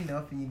know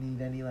if you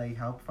need any like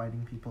help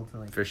finding people to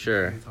like For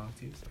sure. talk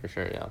to. So. For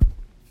sure, yeah.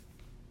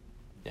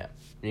 Yeah,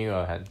 you can go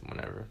ahead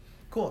whenever.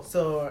 Cool.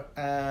 So,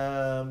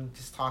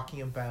 just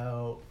talking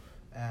about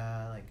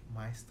like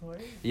my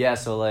story. Yeah,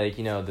 so like,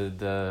 you know,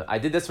 the I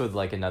did this with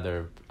like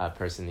another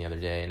person the other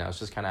day, and I was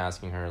just kind of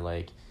asking her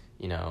like,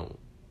 you know,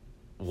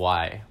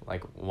 why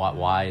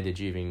why did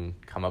you even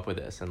come up with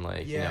this, and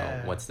like, you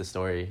know, what's the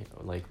story,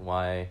 like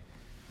why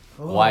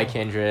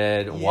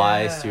Kindred,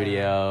 why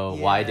studio,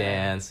 why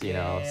dance, you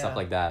know, stuff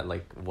like that.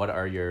 Like, what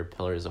are your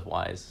pillars of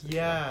whys?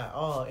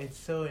 It's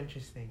so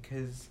interesting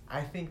because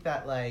I think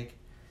that like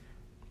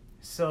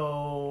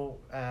so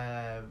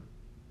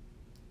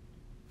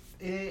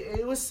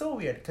it was so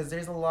weird because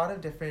there's a lot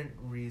of different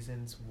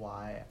reasons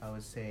why I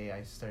would say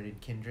I started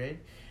Kindred.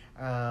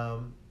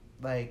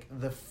 Like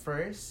the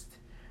first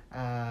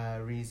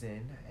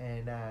reason,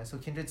 and so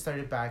Kindred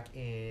started back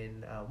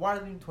in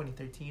Waterloo in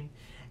 2013,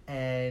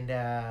 and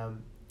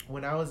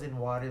when I was in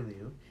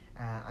Waterloo,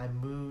 I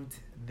moved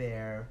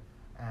there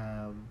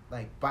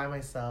like by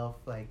myself,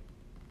 like,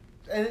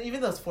 and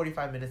even though it's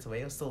 45 minutes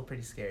away, it was still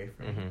pretty scary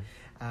for me.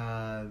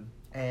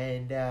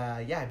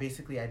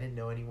 Basically I didn't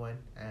know anyone.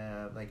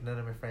 Like none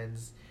of my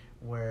friends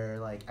were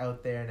like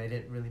out there, and I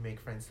didn't really make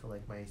friends till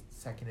like my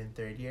second and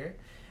third year.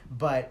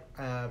 But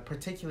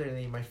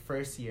particularly my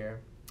first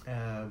year,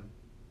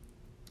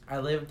 I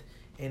lived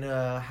in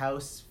a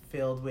house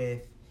filled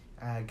with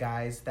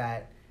guys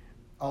that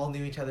all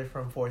knew each other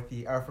from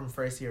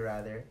first year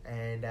rather,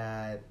 and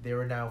they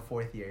were now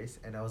fourth years,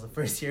 and I was the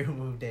first year who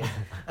moved in.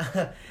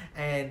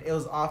 And it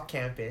was off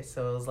campus,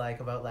 so it was like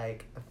about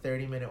like a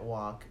 30-minute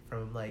walk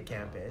from like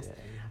campus.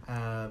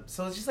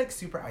 So it was just like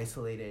super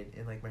isolated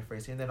in like my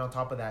first year, and then on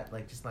top of that,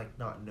 like just like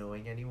not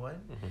knowing anyone.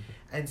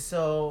 And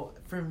so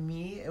for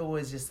me it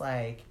was just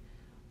like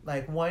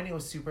one, it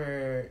was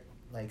super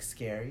like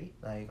scary,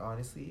 like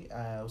honestly,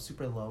 it was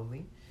super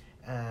lonely,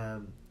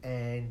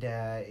 and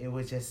it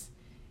was just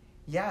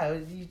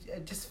I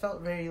just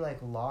felt very like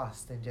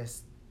lost and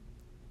just,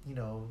 you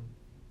know,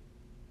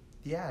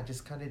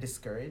 just kind of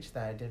discouraged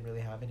that I didn't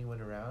really have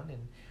anyone around,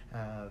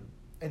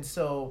 and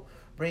so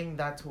bringing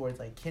that towards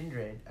like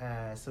Kindred,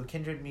 so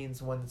Kindred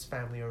means one's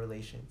family or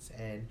relations,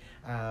 and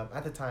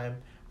at the time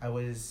I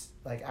was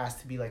like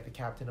asked to be like the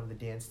captain of the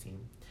dance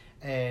team,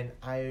 and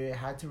I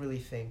had to really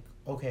think,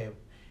 okay,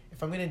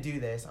 if I'm gonna do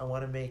this, I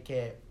want to make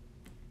it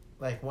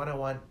like I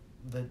want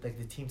the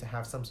team to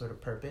have some sort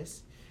of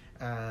purpose.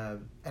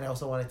 And I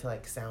also wanted to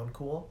like sound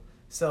cool,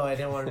 so I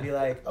didn't want to be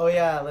like, oh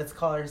yeah, let's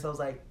call ourselves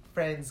like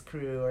Friends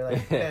Crew or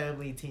like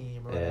Family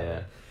Team or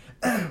whatever.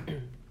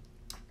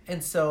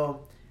 And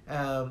so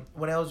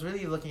when I was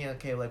really looking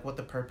at like what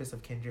the purpose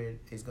of Kindred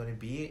is going to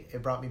be,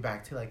 it brought me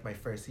back to like my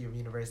first year of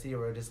university,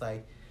 where I was just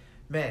like,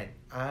 man,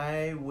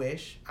 I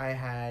wish I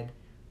had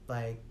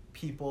like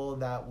people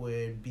that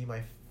would be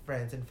my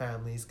friends and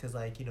families, because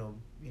like you know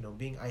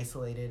being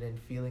isolated and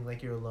feeling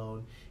like you're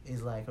alone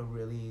is like a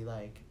really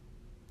like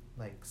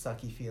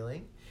sucky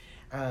feeling,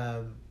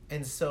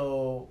 and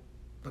so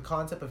the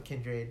concept of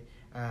Kindred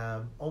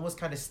almost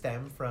kind of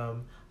stemmed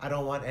from, I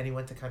don't want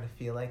anyone to kind of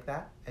feel like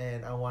that,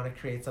 and I want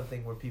to create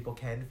something where people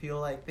can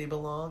feel like they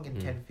belong and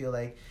can feel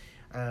like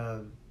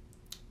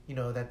you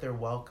know, that they're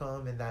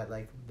welcome, and that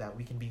like that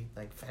we can be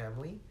like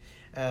family,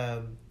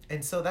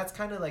 and so that's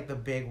kind of like the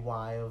big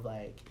why of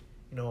like,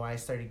 you know, why I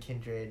started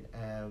Kindred,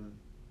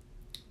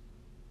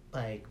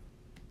 like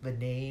the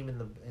name and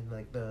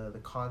the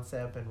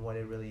concept and what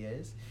it really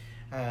is.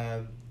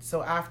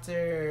 So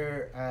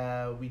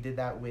after we did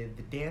that with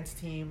the dance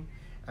team,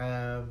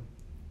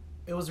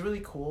 it was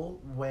really cool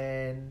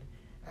when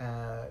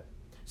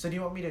so do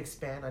you want me to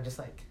expand on just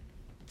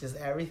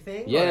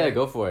everything? Yeah,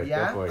 go for it.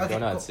 Yeah? Go for it. Okay, go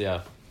nuts. cool.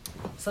 Yeah.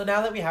 So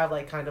now that we have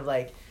like kind of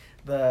like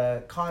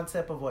the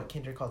concept of what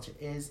Kindred culture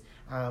is,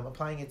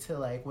 applying it to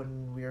like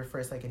when we were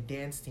first like a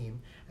dance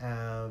team,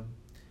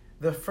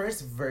 the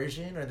first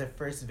version or the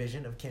first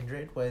vision of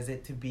Kindred was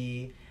it to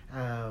be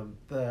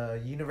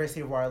the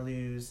University of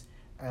Waterloo's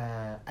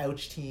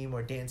ouch team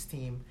or dance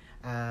team,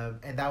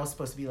 and that was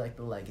supposed to be like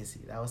the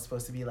legacy. That was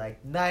supposed to be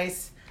like,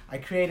 nice, I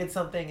created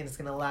something and it's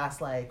gonna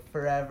last like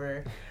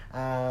forever.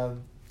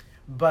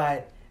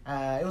 But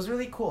it was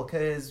really cool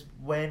because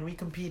when we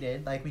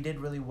competed, like we did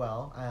really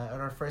well. In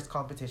our first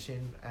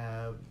competition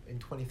in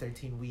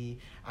 2013, we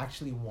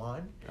actually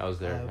won. I was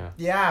there.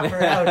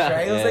 For ouch,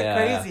 right? It was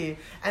crazy,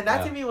 and that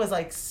Yeah. to me was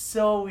like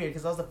so weird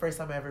because that was the first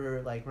time I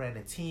ever like ran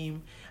a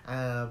team.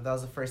 That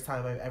was the first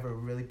time I've ever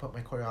really put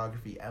my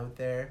choreography out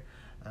there.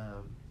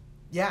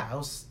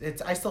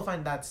 I still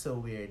find that so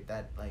weird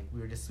that like we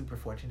were just super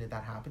fortunate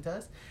that happened to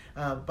us.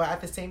 But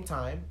at the same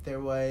time, there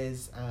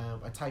was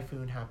a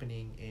typhoon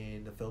happening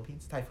in the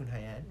Philippines, Typhoon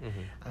Haiyan,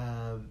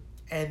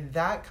 and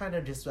that kind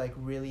of just like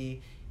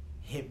really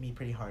hit me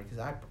pretty hard because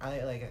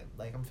I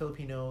like I'm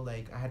Filipino,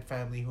 like I had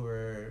family who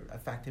were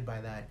affected by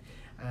that,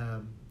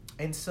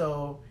 and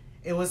so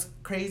it was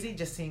crazy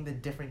just seeing the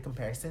different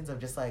comparisons of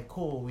just like,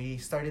 cool, we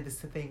started this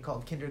thing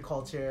called Kindred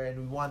Culture and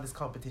we won this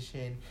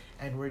competition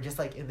and we're just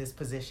like in this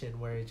position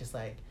where it's just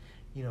like,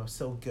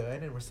 so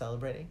good and we're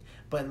celebrating.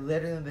 But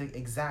literally the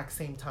exact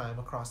same time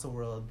across the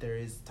world, there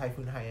is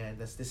Typhoon Haiyan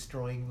that's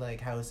destroying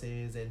like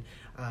houses and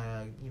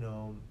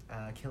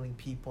killing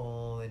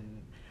people,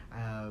 and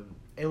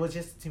it was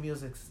just, to me, it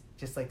was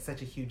just like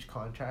such a huge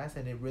contrast,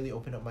 and it really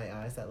opened up my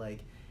eyes that like,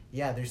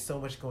 yeah, there's so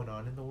much going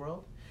on in the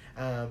world.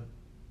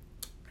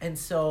 And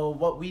so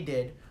what we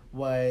did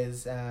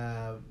was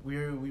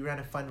we ran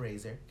a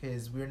fundraiser,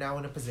 because we're now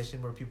in a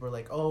position where people are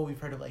like, oh, we've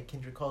heard of like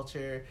Kindred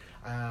Culture,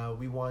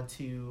 we want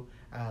to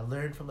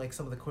learn from like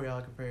some of the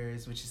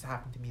choreographers, which just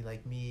happened to me,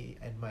 like me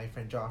and my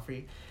friend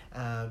Joffrey,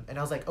 and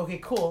I was like, okay,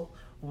 cool,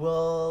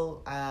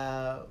 we'll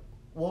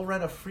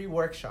run a free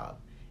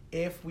workshop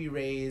if we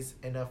raise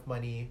enough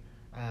money,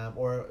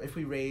 or if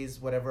we raise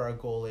whatever our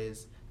goal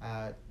is,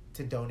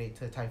 to donate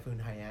to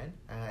Typhoon Haiyan.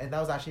 And that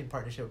was actually in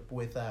partnership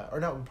with, or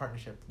not in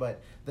partnership,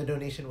 but the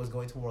donation was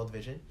going to World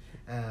Vision.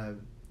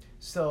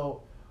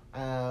 So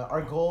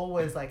our goal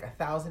was like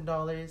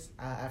 $1,000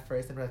 at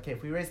first. And we're like, okay,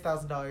 if we raise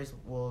 $1,000,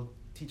 we'll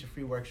teach a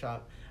free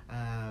workshop.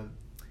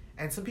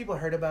 And some people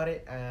heard about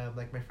it,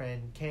 like my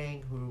friend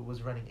Kang, who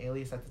was running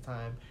Alias at the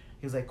time.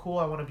 He was like, cool,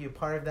 I want to be a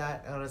part of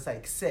that. And I was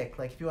like, sick.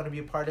 Like, if you want to be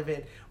a part of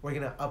it, we're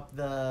going to up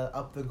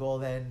the goal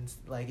then.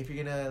 Like, if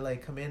you're going to,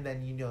 like, come in,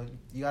 then, you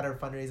got to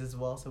fundraise as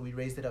well. So we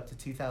raised it up to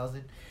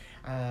 $2,000.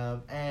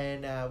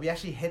 And we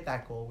actually hit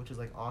that goal, which was,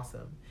 like,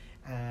 awesome.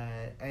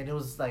 And it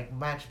was, like,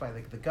 matched by,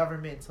 like, the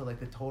government. So,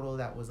 like, the total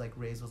that was, like,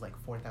 raised was, like,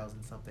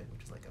 4,000 something,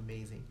 which was, like,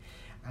 amazing.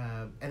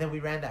 And then we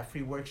ran that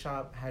free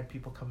workshop, had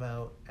people come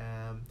out.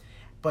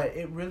 But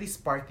it really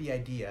sparked the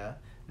idea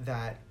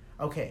that,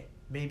 okay,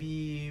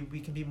 maybe we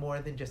can be more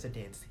than just a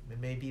dance team,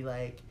 and maybe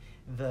like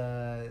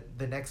the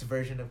next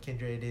version of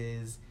Kindred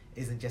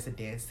isn't just a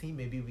dance team.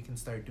 Maybe we can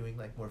start doing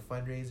like more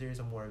fundraisers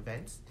or more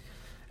events.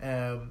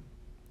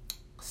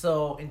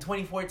 So in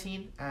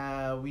 2014,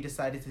 we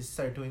decided to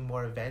start doing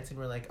more events, and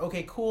we're like,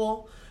 okay,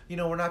 cool.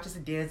 We're not just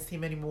a dance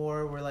team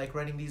anymore. We're like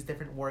running these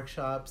different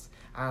workshops.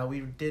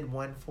 We did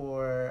one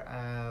for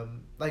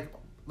like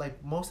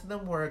most of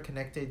them were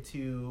connected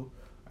to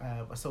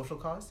a social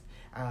cause,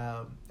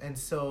 and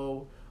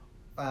so.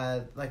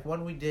 Like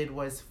one we did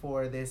was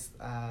for this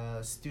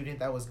student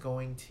that was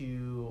going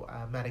to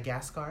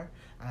Madagascar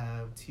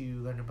to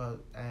learn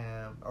about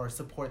or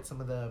support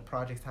some of the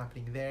projects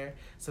happening there.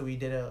 So we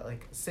did a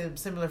like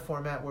similar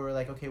format where we're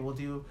like, okay, we'll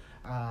do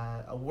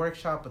a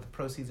workshop, but the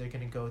proceeds are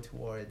going to go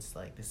towards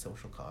like the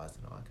social cause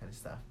and all that kind of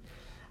stuff.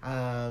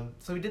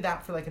 So we did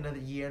that for like another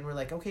year, and we're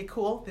like, okay,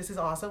 cool, this is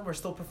awesome. We're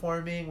still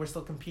performing, we're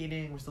still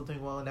competing, we're still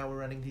doing well, and now we're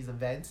running these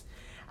events.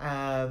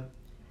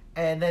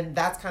 And then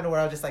that's kind of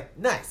where I was just like,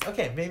 nice,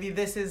 okay, maybe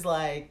this is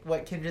like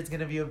what Kindred's going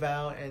to be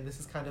about, and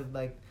this is kind of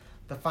like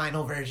the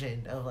final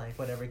version of like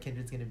whatever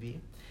Kindred's going to be.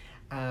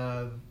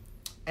 And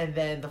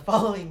then the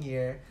following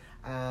year,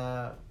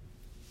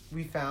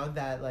 we found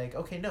that like,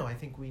 okay, no, I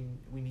think we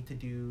need to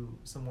do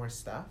some more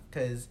stuff,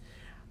 because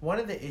one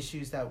of the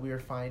issues that we were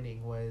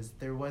finding was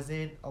there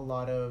wasn't a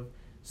lot of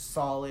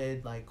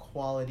solid like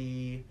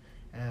quality,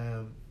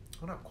 well,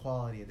 not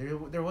quality,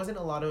 there wasn't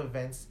a lot of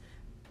events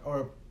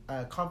or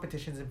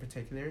competitions in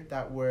particular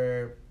that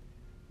were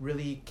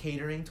really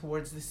catering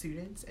towards the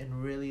students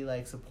and really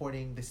like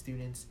supporting the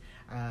students,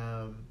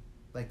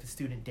 like the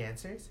student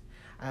dancers.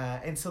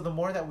 And so the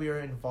more that we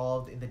were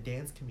involved in the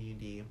dance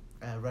community,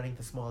 running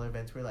the smaller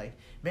events, we're like,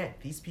 man,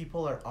 these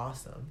people are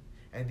awesome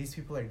and these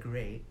people are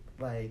great.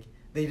 Like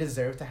they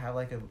deserve to have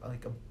like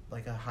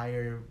a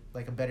higher,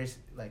 like a better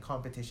like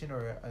competition,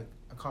 or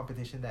a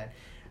competition that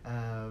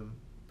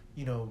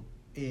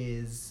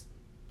is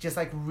just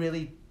like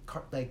really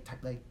like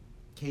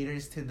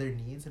caters to their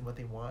needs and what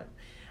they want.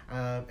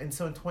 And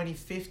so in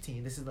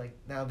 2015, this is like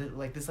now this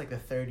is like the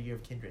third year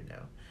of Kindred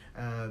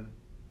now.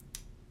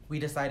 We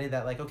decided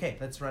that like, okay,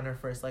 let's run our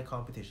first like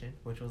competition,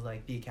 which was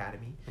like the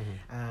Academy.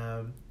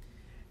 Mm-hmm.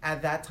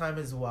 At that time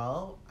as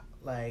well,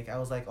 like I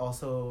was like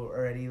also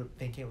already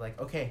thinking like,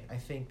 okay, I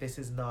think this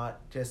is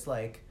not just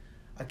like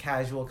a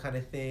casual kind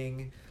of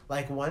thing.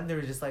 Like one, there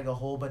was just like a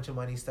whole bunch of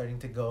money starting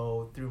to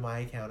go through my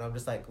account. I'm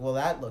just like, well,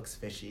 that looks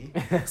fishy.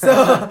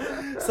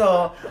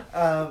 So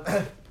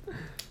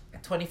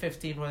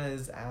 2015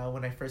 was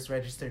when I first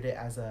registered it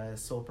as a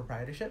sole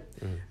proprietorship.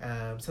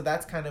 Mm. So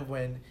that's kind of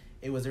when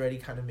it was already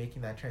kind of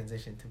making that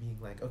transition to being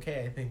like,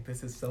 okay, I think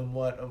this is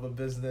somewhat of a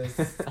business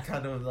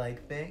kind of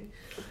like thing.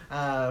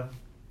 And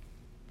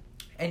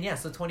yeah,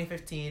 so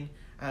 2015,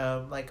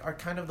 like our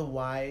kind of the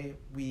why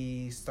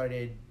we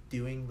started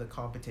doing the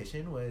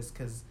competition was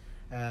because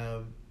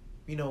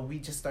we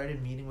just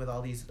started meeting with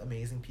all these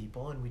amazing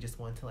people, and we just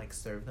want to like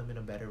serve them in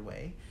a better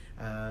way,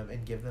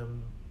 and give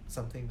them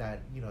something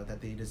that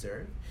that they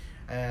deserve.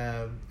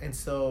 And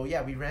so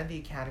yeah, we ran the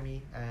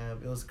Academy.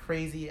 It was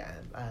crazy.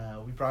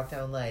 We brought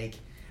down like,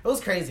 it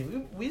was crazy.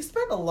 We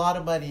spent a lot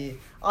of money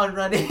on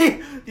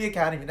running the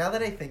Academy. Now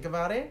that I think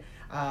about it,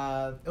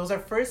 it was our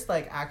first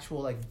like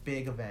actual like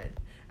big event.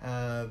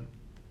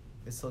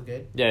 It's still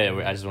good? Yeah,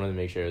 I just wanted to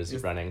make sure it was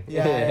running.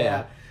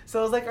 Yeah. So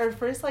it was like our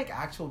first like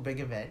actual big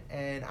event,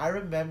 and I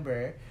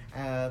remember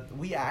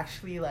we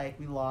actually like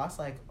we lost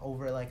like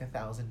over like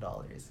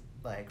 $1,000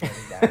 like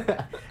running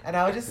that. And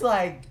I was just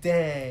like,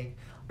 dang.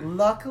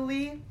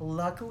 Luckily,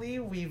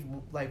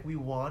 we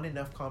won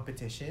enough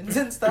competitions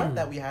and stuff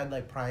that we had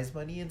like prize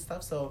money and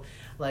stuff. So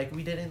like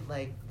we didn't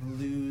like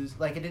lose,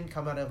 like it didn't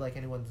come out of like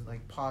anyone's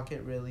like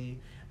pocket really.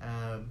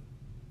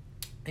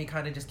 It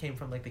kind of just came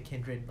from like the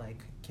kindred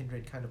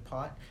kind of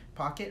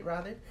pocket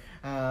rather.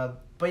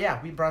 But yeah,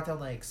 we brought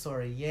down like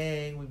Sora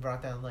Yang, we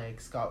brought down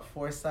like Scott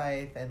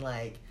Forsyth, and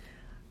like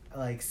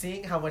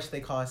seeing how much they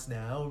cost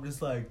now, I'm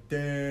just like,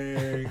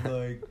 dang,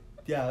 like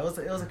yeah, it was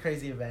a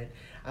crazy event.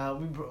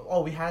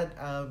 We had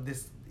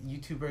this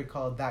YouTuber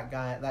called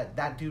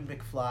that dude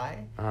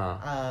McFly.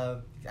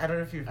 I don't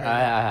know if you've heard.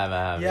 I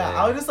have. Yeah,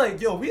 I was just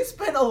like, yo, we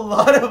spent a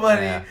lot of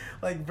money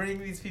like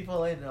bringing these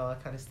people in and all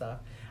that kind of stuff.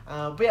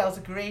 But yeah, it was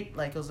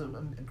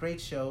a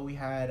great show. We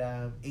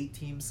had 8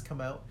 teams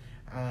come out.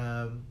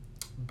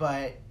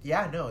 But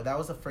yeah, no, that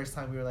was the first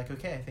time we were like,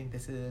 okay, I think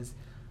this is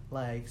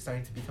like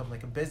starting to become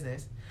like a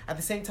business. At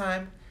the same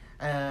time,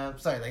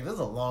 sorry, like this is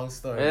a long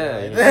story.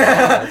 Yeah, right?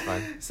 that's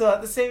fine. So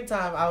at the same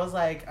time, I was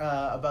like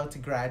about to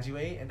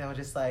graduate, and I was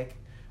just like,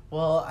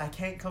 well, I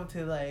can't come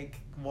to like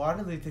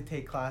Waterloo to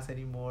take class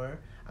anymore.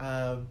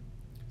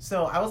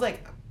 So I was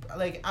like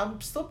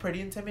I'm still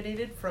pretty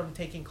intimidated from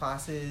taking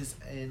classes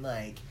in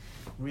like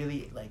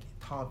really like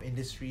top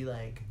industry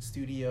like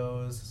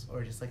studios,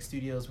 or just like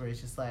studios where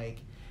it's just like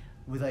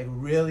with like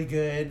really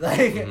good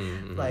like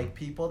like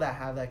people that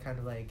have that kind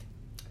of like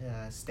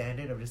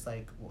standard of just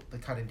like the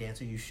kind of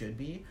dancer you should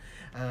be.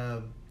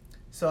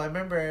 So I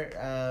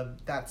remember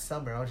that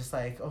summer I was just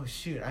like, oh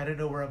shoot, I don't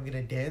know where I'm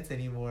gonna dance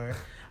anymore,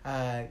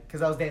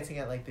 because I was dancing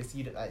at like this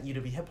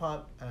UW Hip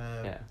Hop,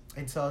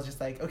 and so I was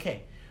just like,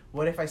 okay,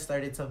 what if I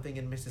started something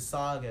in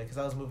Mississauga, because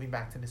I was moving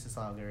back to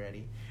Mississauga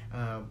already,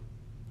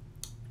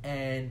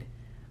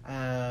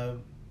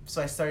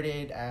 so I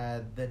started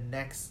the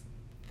next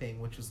thing,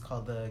 which was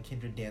called the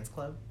Kindred Dance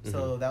Club.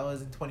 So that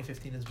was in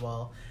 2015 as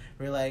well.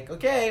 We're like,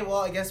 okay, well,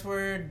 I guess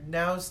we're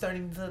now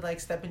starting to like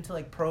step into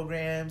like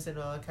programs and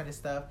all that kind of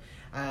stuff.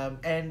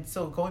 And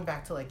so going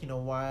back to like,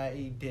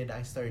 why did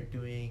I start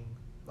doing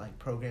like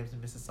programs in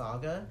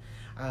Mississauga?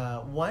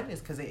 One is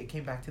because it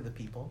came back to the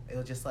people. It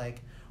was just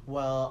like,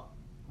 well,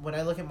 when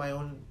I look at my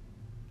own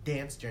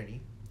dance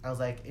journey, I was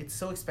like, it's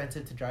so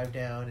expensive to drive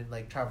down and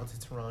like travel to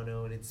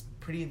Toronto, and it's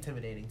pretty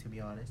intimidating, to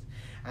be honest.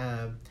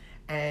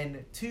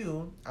 And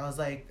 2, I was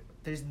like,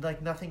 there's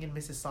like nothing in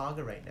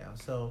Mississauga right now.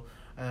 So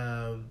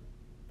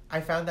I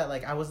found that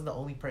like I wasn't the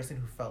only person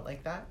who felt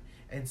like that.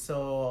 And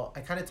so I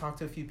kind of talked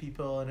to a few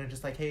people, and they're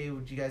just like, hey,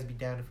 would you guys be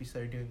down if we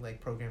started doing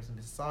like programs in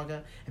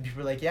Mississauga? And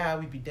people were like, yeah,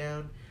 we'd be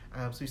down.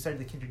 So we started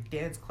the Kindred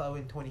Dance Club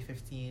in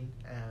 2015,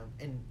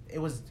 and it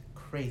was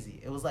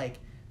crazy. It was like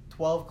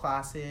 12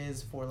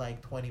 classes for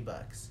like $20,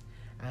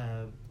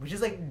 which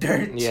is like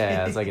dirt cheap.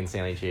 Yeah, it's like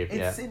insanely cheap.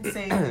 It's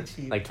insanely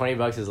cheap. Like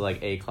 $20 is like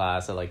a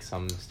class at like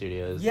some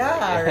studios. Yeah,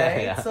 like,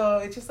 right. Yeah. So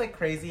it's just like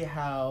crazy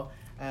how,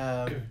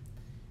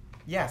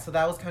 so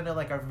that was kind of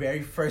like our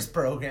very first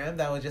program.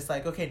 That was just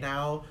like, okay,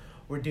 now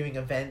we're doing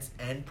events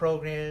and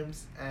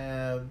programs.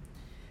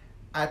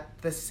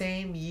 At the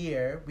same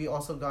year, we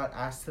also got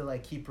asked to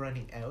like keep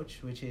running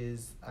Ouch, which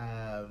is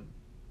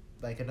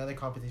like another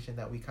competition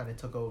that we kind of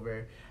took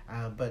over,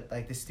 but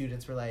like the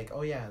students were like,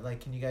 oh yeah, like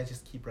can you guys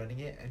just keep running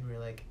it? And we were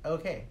like,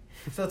 okay.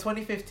 So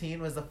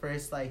 2015 was the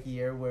first like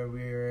year where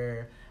we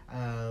were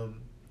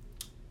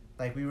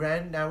like we're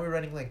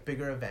running like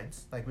bigger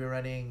events, like we were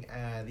running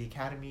the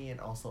Academy and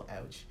also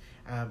Ouch,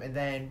 and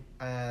then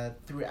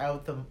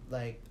throughout the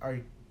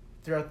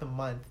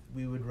month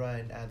we would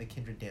run the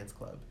Kindred Dance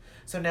Club.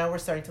 So now we're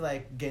starting to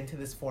like get into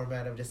this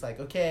format of just like,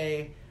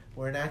 okay,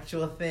 we're an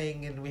actual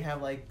thing and we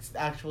have like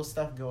actual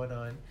stuff going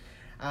on.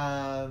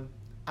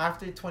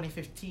 After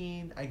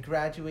 2015, I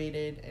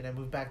graduated and I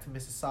moved back to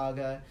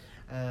Mississauga.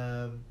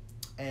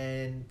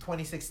 And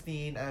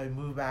 2016, I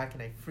moved back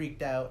and I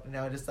freaked out, and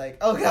I was just like,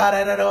 oh God,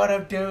 I don't know what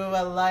I'm doing with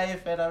my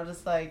life. And I'm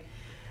just like,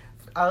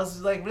 I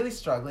was like really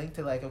struggling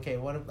to like, okay,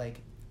 what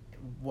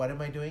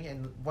am I doing?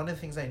 And one of the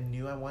things I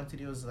knew I wanted to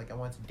do was like I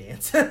wanted to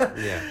dance.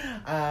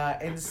 Yeah.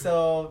 And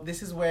so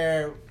this is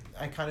where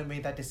I kind of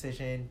made that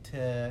decision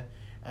to.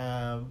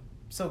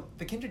 So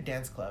the Kindred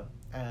Dance Club,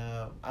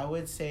 I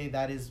would say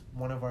that is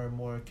one of our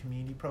more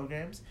community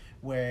programs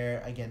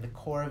where, again, the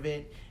core of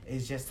it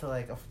is just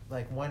to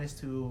one is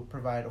to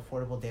provide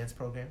affordable dance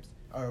programs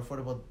or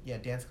affordable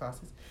dance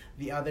classes.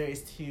 The other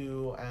is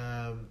to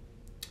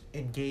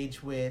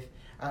engage with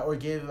or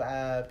give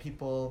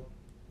people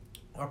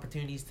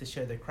opportunities to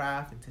share their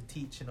craft and to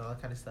teach and all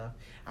that kind of stuff.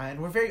 And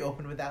we're very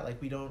open with that.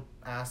 Like we don't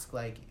ask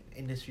like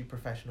industry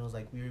professionals.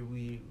 Like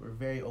we're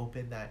very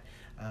open that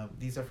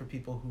these are for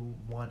people who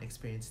want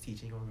experience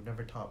teaching or who've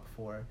never taught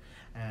before.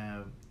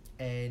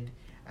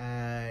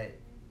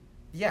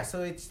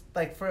 So it's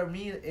like for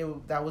me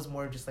that was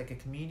more just like a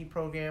community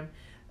program.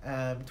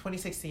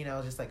 2016 I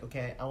was just like,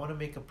 okay, I want to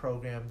make a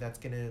program that's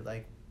gonna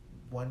like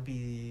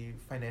be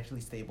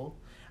financially stable,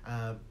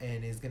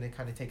 and is gonna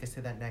kind of take us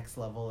to that next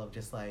level of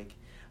just like,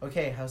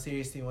 okay, how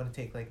serious do you want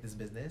to take like this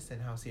business,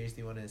 and how serious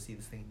do you want to see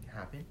this thing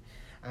happen?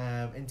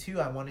 And two,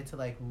 I wanted to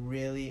like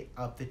really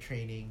up the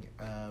training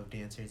of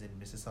dancers in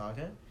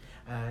Mississauga.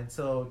 And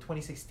so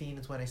 2016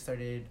 is when I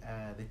started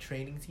the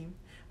training team,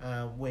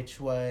 which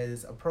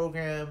was a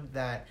program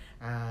that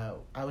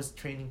I was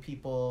training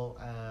people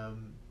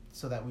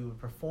so that we would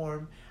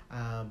perform,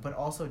 but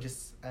also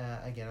just,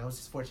 again, I was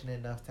just fortunate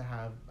enough to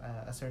have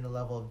a certain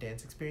level of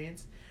dance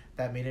experience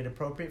that made it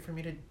appropriate for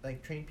me to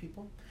like train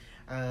people.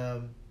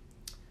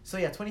 So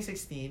yeah,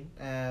 2016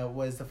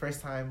 was the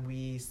first time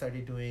we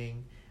started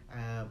doing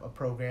a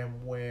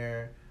program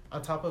where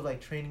on top of like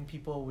training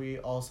people, we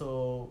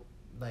also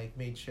like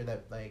made sure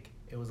that like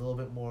it was a little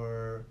bit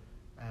more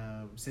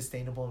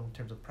sustainable in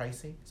terms of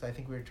pricing. So I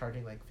think we were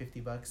charging like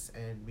 $50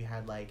 and we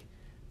had like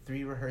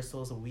 3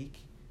 rehearsals a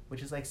week,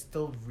 which is like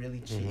still really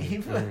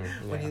cheap.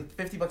 When you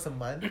 $50 a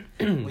month.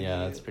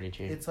 That's pretty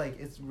cheap. It's like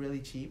it's really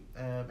cheap.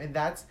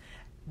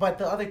 But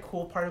the other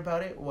cool part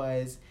about it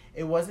was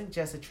it wasn't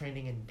just a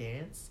training and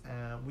dance.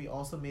 We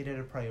also made it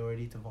a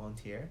priority to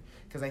volunteer,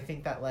 because I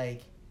think that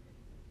like,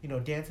 you know,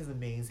 dance is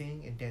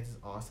amazing and dance is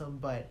awesome,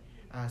 but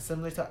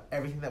similar to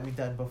everything that we've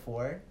done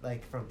before,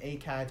 like from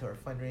ACAD to our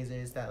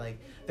fundraisers, that like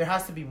there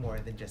has to be more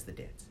than just the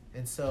dance.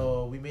 And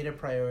so we made a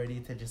priority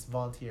to just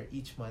volunteer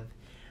each month.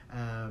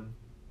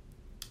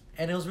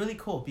 And it was really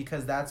cool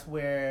because that's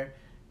where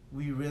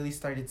we really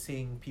started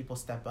seeing people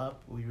step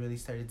up. We really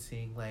started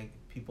seeing like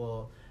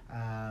people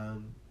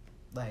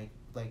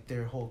like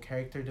their whole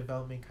character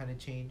development kind of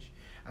change.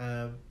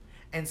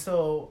 And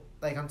so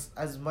like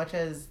as much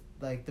as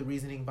like the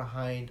reasoning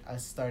behind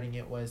us starting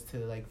it was to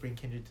like bring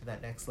Kindred to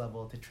that next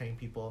level, to train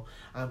people,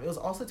 it was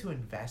also to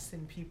invest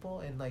in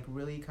people and like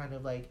really kind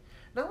of like,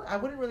 no, I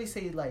wouldn't really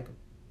say like,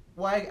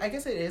 well, I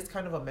guess it is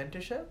kind of a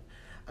mentorship,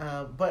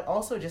 but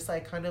also just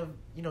like kind of,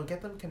 you know,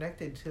 get them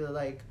connected to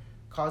like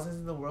causes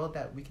in the world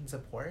that we can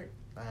support,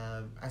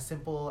 as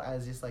simple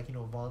as just like, you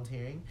know,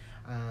 volunteering,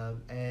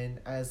 and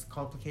as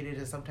complicated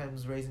as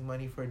sometimes raising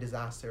money for a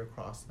disaster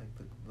across like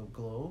the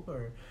globe.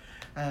 Or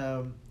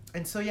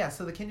and so yeah,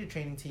 so the Kindred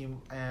training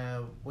team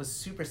was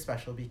super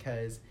special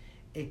because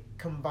it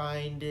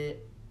combined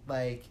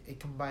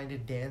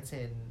dance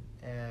and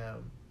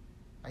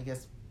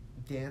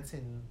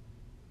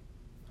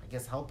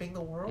helping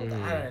the world.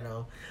 I don't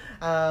know.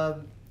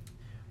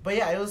 But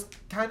yeah, it was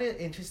kind of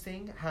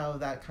interesting how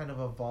that kind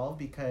of evolved,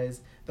 because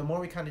the more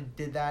we kind of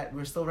did that,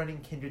 we're still running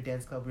Kindred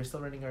Dance Club, we're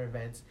still running our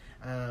events.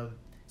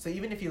 So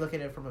even if you look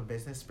at it from a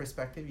business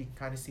perspective, you can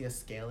kind of see us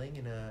scaling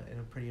in a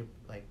pretty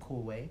like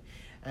cool way.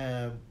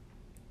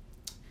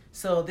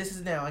 So this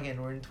is now,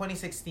 again, we're in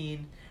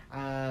 2016.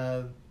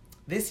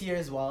 This year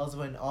as well is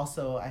when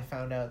also I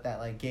found out that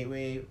like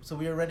Gateway, so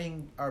we were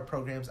running our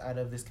programs out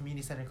of this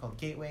community center called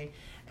Gateway,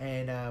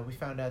 and we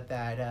found out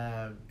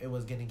that it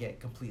was going to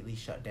get completely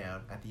shut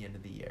down at the end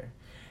of the year.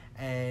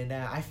 And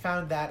I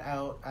found that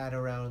out at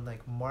around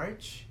like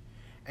March.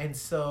 And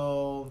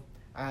so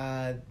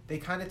they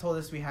kind of told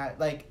us we had,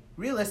 like,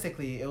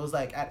 realistically, it was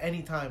like at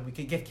any time we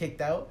could get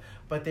kicked out,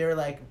 but they were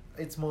like,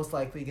 it's most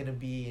likely going to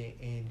be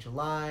in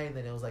July, and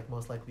then it was like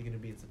most likely going to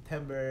be in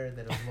September, and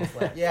then it was most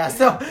likely, yeah,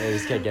 so. They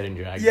just kept getting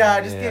dragged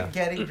on. Kept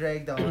getting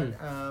dragged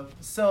on.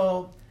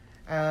 So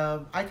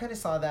I kind of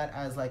saw that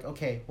as like,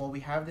 okay, well, we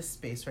have this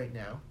space right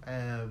now.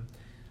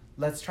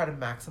 Let's try to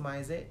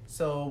maximize it.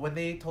 So when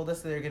they told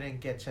us they're going to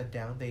get shut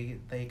down,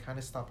 they kind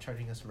of stopped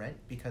charging us rent,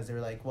 because they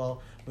were like,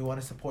 well, we want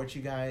to support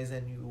you guys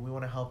and we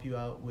want to help you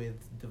out with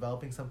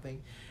developing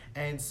something.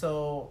 And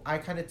so I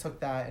kind of took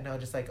that and I was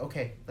just like,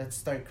 okay, let's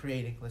start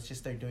creating. Let's just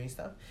start doing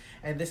stuff.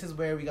 And this is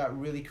where we got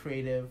really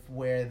creative,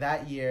 where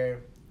that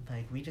year,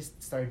 like, we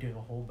just started doing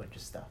a whole bunch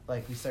of stuff.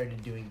 Like, we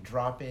started doing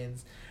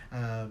drop-ins.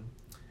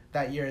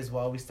 That year as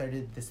well, we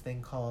started this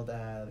thing called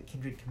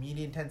Kindred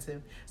Community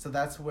Intensive. So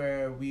that's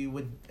where we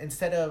would,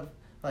 instead of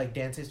like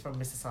dancers from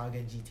Mississauga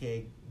and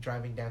GTA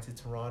driving down to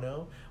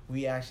Toronto,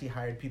 we actually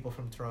hired people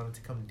from Toronto to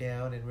come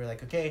down, and we're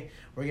like, okay,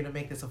 we're gonna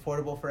make this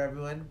affordable for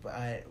everyone,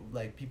 but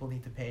like people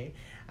need to pay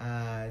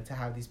to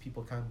have these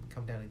people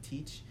come down and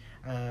teach.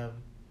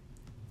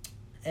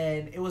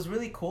 And it was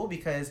really cool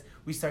because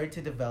we started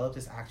to develop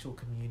this actual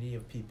community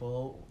of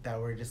people that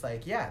were just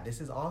like, yeah, this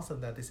is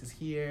awesome that this is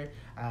here.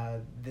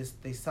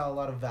 They saw a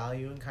lot of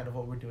value in kind of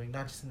what we're doing,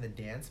 not just in the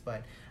dance,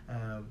 but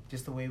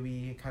just the way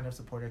we kind of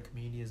support our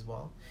community as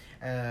well.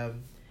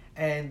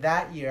 And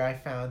that year I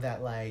found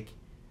that like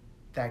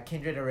that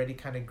Kindred already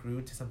kind of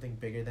grew to something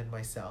bigger than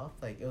myself.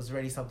 Like, it was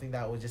already something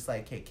that was just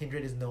like, hey,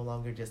 Kindred is no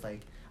longer just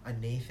like a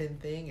Nathan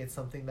thing. It's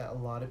something that a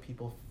lot of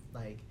people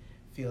like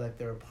feel like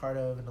they're a part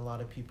of, and a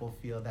lot of people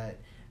feel that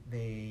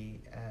they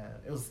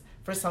it was,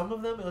 for some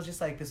of them, it was just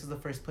like, this was the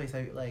first place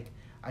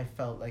I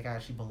felt like I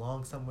actually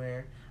belonged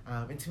somewhere,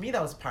 and to me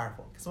that was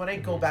powerful, because when I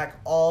go back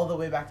all the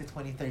way back to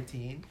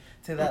 2013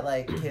 to that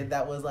like kid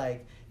that was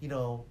like, you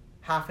know,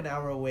 half an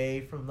hour away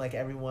from like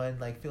everyone,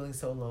 like feeling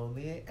so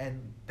lonely,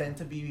 and then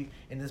to be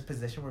in this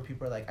position where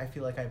people are like, I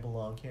feel like I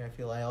belong here,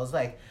 I was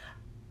like,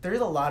 there's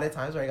a lot of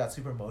times where I got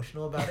super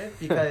emotional about it,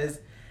 because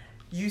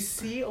you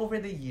see over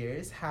the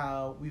years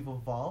how we've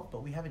evolved,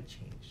 but we haven't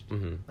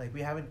changed. Like,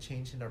 we haven't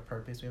changed in our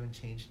purpose. We haven't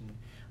changed in,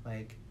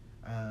 like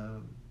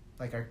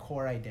like our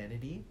core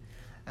identity.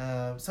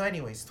 So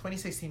anyways,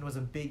 2016 was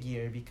a big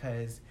year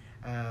because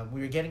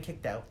we were getting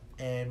kicked out,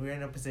 and we were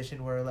in a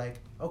position where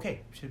like,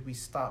 okay, should we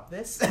stop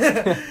this?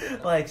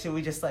 Like, should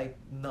we just like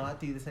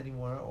not do this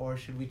anymore, or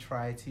should we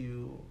try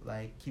to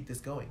like keep this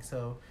going?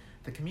 So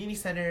the community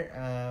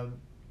center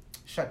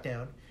shut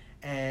down,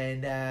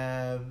 and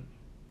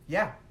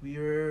yeah,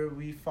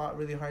 we fought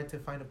really hard to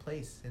find a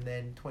place. And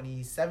then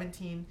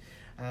 2017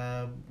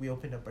 we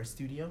opened up our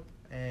studio.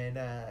 And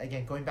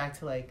again, going back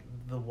to like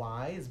the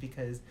why is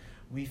because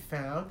we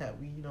found that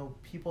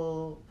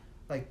people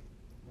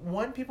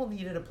people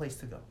needed a place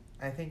to go.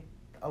 I think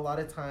a lot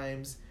of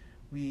times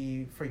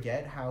we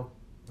forget how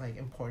like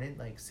important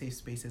like safe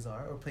spaces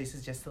are, or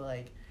places just to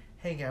like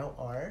hang out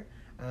are.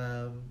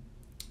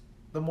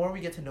 The more we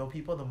get to know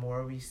people, the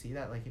more we see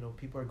that like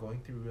people are going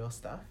through real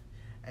stuff.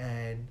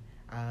 And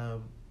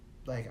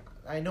like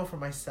I know for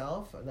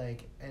myself,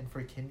 like, and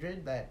for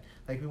Kindred, that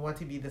like we want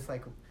to be this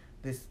like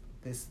this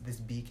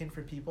beacon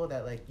for people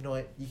that like, you know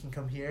what, you can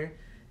come here,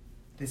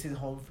 this is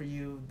home for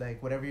you,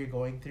 like whatever you're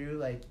going through,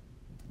 like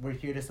we're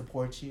here to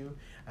support you.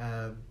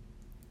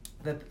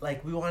 That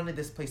like we wanted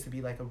this place to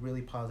be like a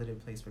really positive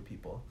place for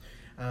people,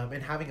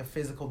 and having a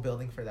physical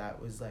building for that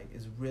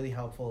is really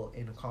helpful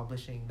in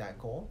accomplishing that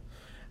goal.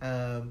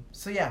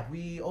 So yeah,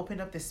 we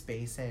opened up this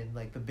space, and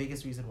like the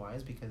biggest reason why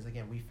is because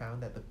again we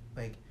found that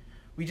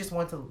we just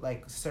want to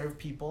like serve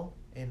people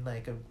in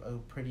like a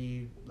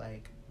pretty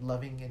like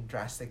loving and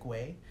drastic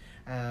way,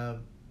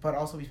 but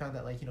also we found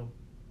that like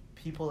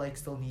people like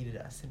still needed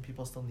us, and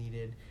people still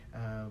needed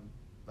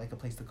like a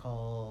place to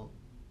call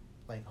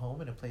like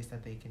home, and a place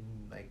that they can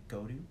like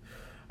go to.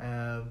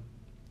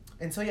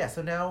 And so yeah,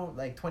 so now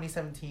like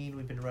 2017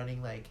 we've been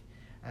running like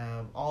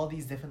all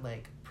these different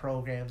like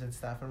programs and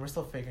stuff, and we're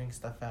still figuring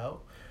stuff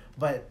out.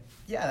 But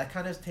yeah, that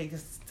kind of takes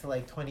us to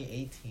like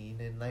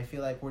 2018, and I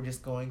feel like we're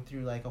just going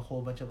through like a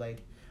whole bunch of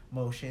like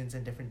motions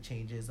and different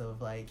changes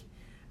of like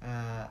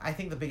I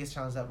think the biggest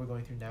challenge that we're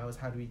going through now is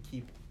how do we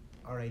keep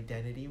our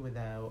identity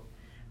without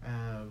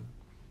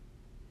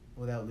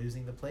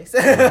losing the place.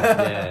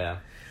 Yeah.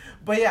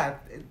 But yeah,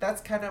 that's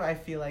kind of, I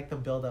feel like, the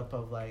build up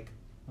of like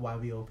why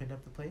we opened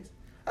up the place.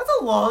 That's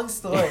a long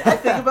story. I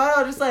think about it,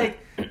 I'm just like,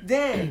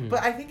 dang.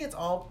 But I think it's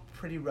all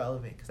pretty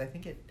relevant, because I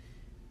think it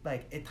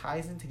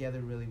ties in together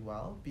really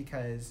well,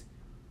 because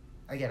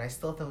again, I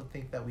still don't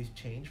think that we've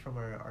changed from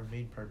our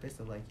main purpose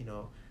of like,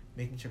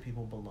 making sure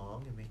people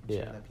belong, and making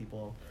sure that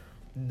people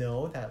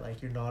know that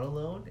like you're not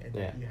alone, and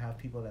that you have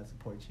people that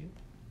support you.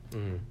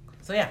 Mm-hmm.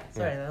 So yeah,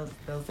 sorry, that was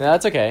no,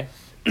 that's okay.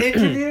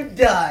 Interview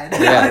done.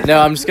 Yeah, no,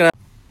 I'm just gonna.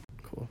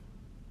 Cool.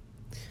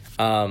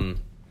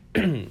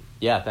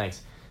 Yeah,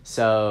 thanks.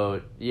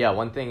 So yeah,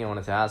 one thing I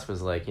wanted to ask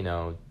was like,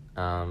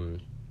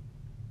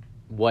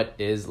 what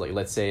is like,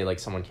 let's say like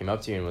someone came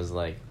up to you and was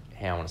like,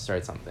 hey, I want to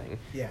start something.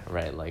 Yeah.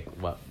 Right. Like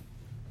what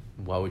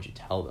would you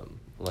tell them?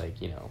 Like,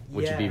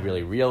 would you be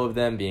really real with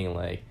them, being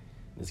like,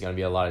 there's gonna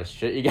be a lot of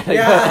shit you gotta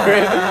go through.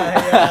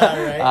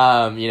 Yeah,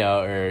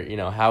 right.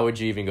 Or how would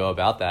you even go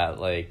about that?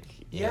 Like,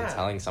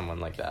 telling someone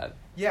like that.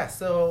 Yeah.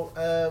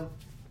 So.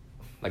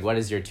 Like, what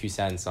is your 2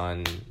 cents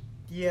on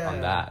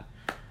that?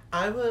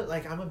 I'm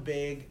a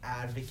big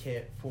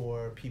advocate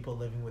for people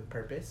living with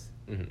purpose.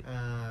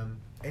 Mm-hmm.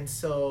 And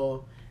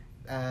so,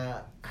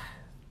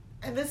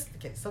 and this,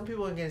 okay, some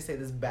people are gonna say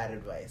this is bad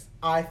advice.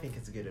 I think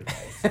it's good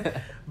advice.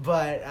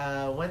 But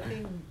one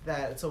thing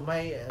that, so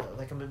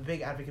I'm a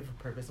big advocate for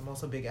purpose. I'm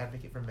also a big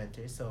advocate for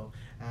mentors. So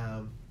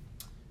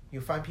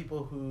you find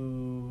people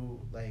who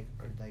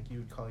you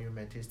would call your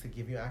mentors to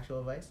give you actual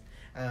advice.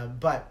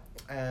 But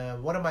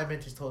one of my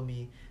mentors told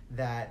me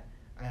that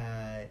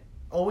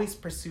always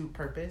pursue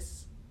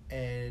purpose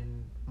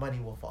and money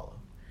will follow.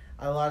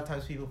 A lot of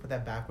times people put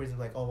that backwards and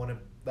like, oh, I want to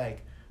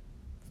like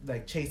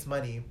chase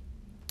money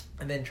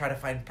and then try to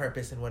find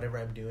purpose in whatever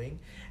I'm doing.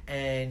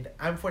 And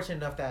I'm fortunate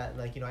enough that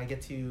I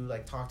get to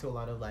like talk to a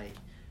lot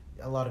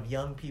of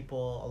young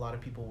people, a lot of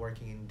people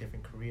working in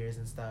different careers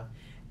and stuff.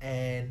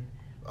 And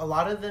a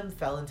lot of them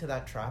fell into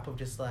that trap of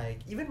just like,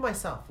 even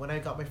myself, when I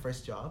got my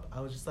first job,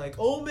 I was just like,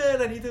 oh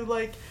man, I need to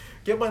like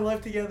get my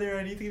life together.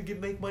 I need to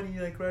make money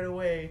like right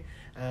away.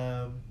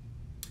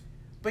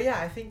 But yeah,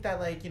 I think that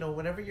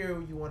whenever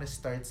you want to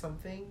start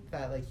something,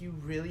 that you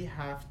really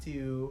have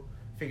to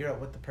figure out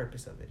what the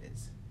purpose of it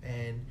is.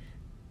 And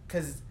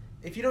because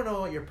if you don't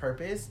know what your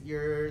purpose,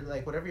 you're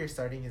like, whatever you're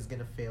starting is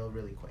gonna fail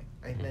really quick.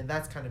 And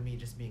that's kind of me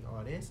just being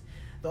honest.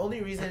 The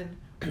only reason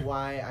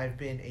why I've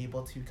been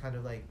able to kind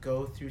of like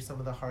go through some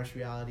of the harsh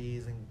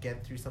realities and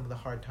get through some of the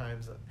hard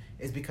times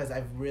is because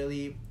I've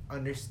really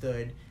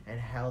understood and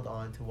held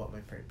on to what my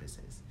purpose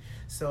is.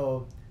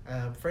 So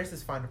first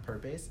is find a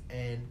purpose,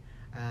 and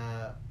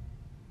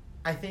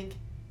I think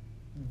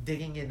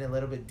digging in a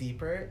little bit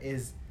deeper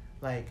is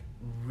like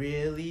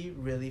really,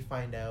 really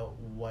find out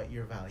what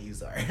your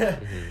values are.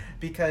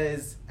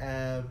 Because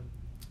a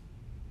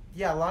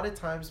lot of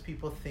times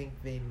people think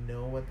they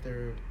know what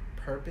their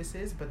purpose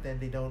is, but then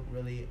they don't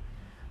really,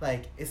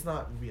 like, it's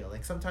not real.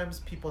 Like sometimes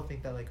people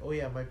think that like, oh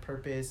yeah, my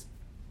purpose,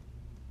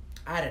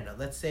 I don't know,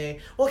 let's say,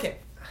 okay,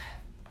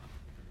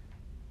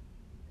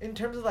 in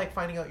terms of like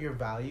finding out your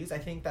values, I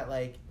think that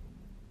like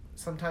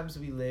sometimes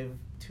we live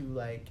to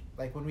like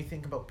when we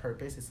think about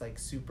purpose, it's like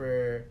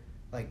super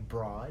like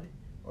broad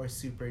or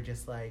super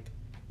just like,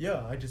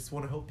 yeah, I just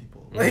want to help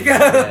people. Like, like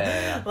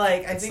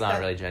I it's think not that,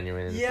 really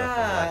genuine. And yeah, stuff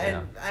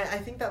like that, and I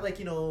think that like,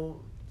 you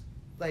know,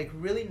 like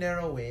really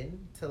narrow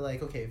in to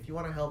like, okay, if you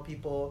want to help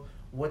people,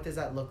 what does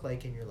that look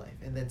like in your life?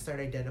 And then start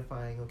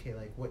identifying, okay,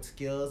 like what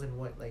skills and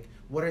what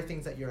are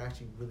things that you're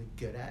actually really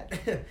good at,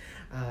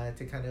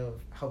 to kind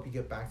of help you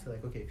get back to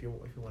like, okay, if you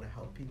want to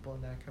help people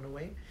in that kind of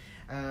way.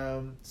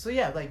 So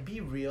yeah, like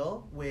be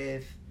real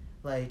with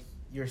like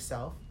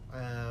yourself.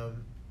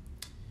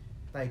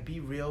 Like be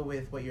real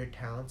with what your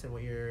talents and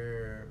what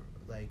you're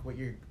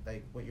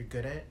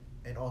good at,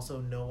 and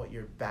also know what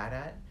you're bad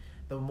at.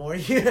 The more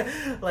you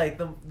like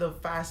the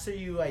faster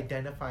you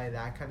identify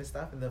that kind of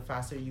stuff, and the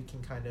faster you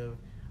can kind of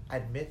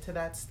admit to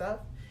that stuff,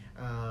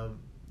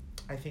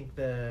 I think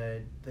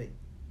the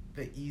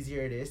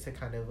easier it is to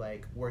kind of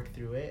like work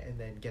through it and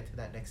then get to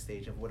that next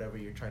stage of whatever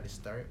you're trying to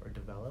start or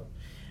develop.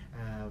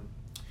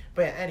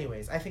 But yeah,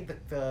 anyways, I think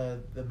that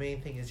the main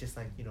thing is just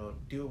like, you know,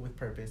 do it with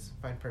purpose,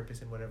 find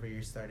purpose in whatever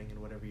you're starting and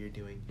whatever you're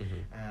doing.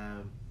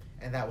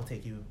 And that will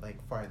take you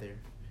like farther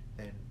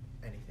than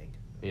anything.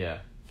 Yeah,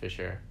 for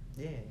sure.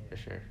 Yeah. For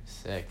sure.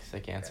 Sick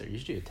answer. You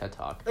should do a TED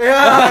Talk. Yeah,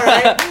 all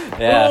right.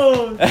 Yeah.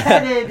 Boom.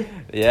 TEDed.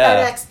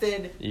 Yeah.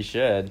 TEDxed. You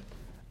should.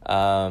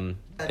 No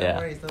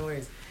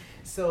worries.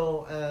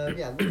 So,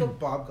 yeah, look up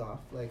Bob Goff.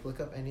 Like, look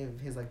up any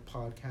of his, like,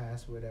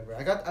 podcasts or whatever.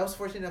 I was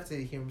fortunate enough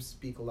to hear him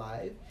speak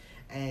live,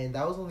 and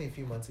that was only a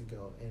few months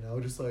ago, and I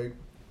was just like,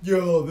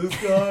 yo, this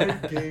guy,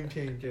 game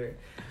changer.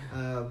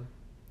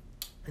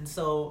 And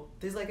so,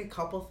 there's, like, a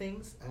couple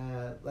things.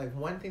 Like,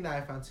 one thing that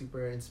I found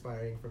super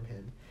inspiring from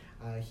him,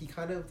 he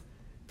kind of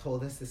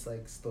told us this,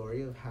 like,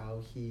 story of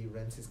how he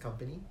runs his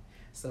company.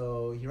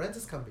 So, he runs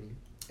his company,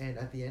 and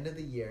at the end of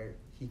the year,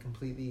 he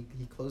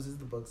closes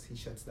the books, he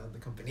shuts down the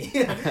company.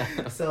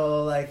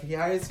 So, like, he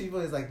hires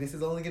people, he's like, this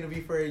is only going to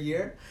be for a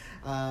year.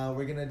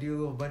 We're going to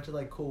do a bunch of,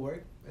 like, cool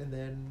work, and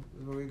then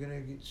we're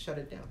going to shut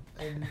it down.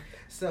 And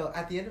so,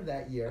 at the end of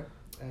that year,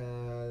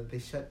 they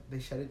shut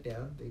it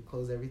down, they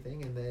close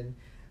everything, and then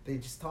they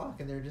just talk,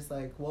 and they're just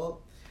like,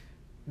 well,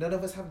 none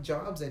of us have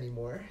jobs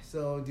anymore,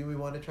 so do we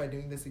want to try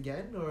doing this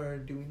again, or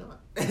do we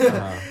not?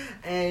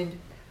 And...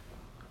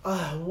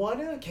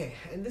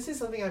 and this is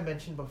something I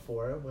mentioned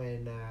before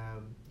when,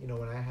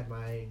 when I had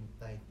my,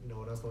 like,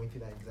 when I was going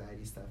through that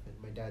anxiety stuff, and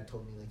my dad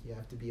told me, like, you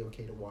have to be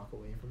okay to walk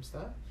away from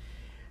stuff.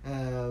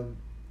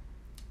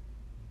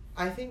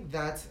 I think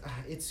that's,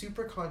 it's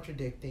super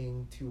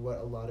contradicting to what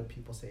a lot of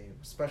people say,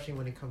 especially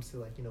when it comes to,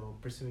 like,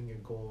 pursuing your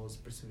goals,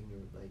 pursuing your,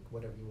 like,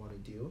 whatever you want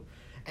to do.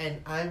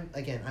 And I'm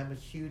a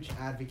huge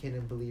advocate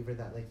and believer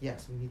that, like,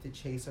 yes, we need to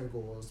chase our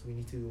goals, we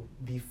need to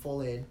be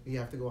full in, we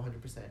have to go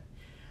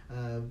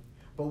 100%.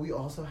 But we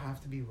also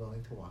have to be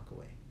willing to walk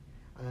away.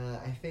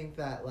 I think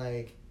that,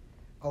 like,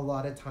 a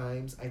lot of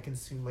times I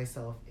consume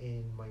myself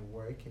in my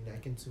work, and I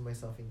consume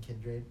myself in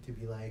Kindred to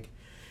be like,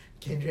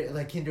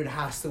 Kindred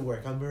has to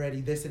work. I'm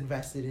already this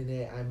invested in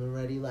it. I'm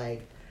already,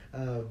 like,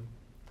 I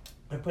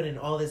put in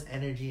all this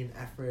energy and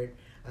effort.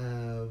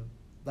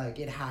 Like,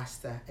 it has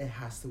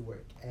to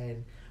work.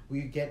 And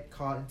we get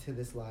caught into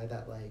this lie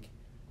that, like,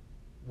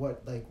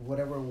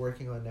 whatever we're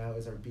working on now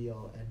is our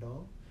be-all,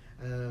 end-all.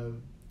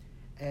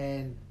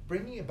 And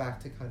bringing it back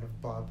to kind of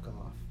Bob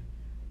Goff,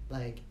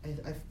 like,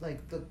 I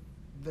like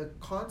the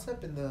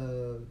concept and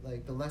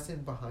the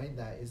lesson behind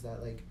that is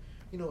that, like,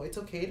 it's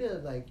okay to,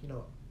 like,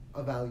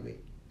 evaluate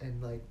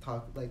and, like,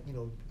 talk, like,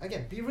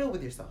 again, be real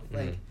with yourself.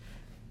 Mm-hmm.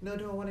 Like,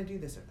 do I want to do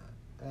this or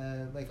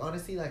not? Like,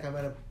 honestly, like, I'm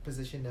at a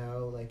position now,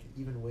 like,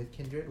 even with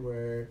Kindred,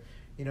 where,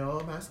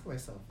 I'm asking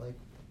myself, like,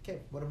 okay,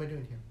 what am I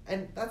doing here?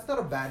 And that's not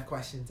a bad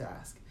question to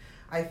ask.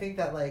 I think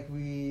that, like,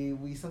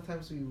 we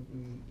sometimes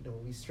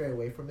we stray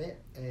away from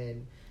it,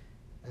 and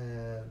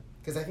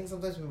because I think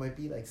sometimes we might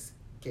be, like,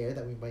 scared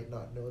that we might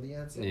not know the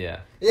answer.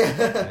 Yeah.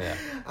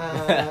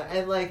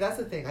 And, like, that's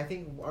the thing. I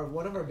think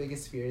one of our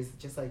biggest fears,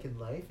 just like in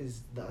life,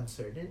 is the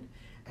uncertain,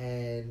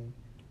 and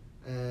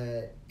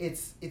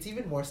it's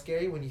even more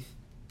scary when you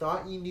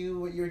thought you knew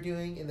what you're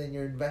doing, and then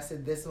you're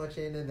invested this much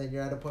in, and then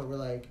you're at a point where,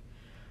 like,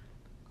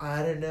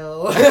 I don't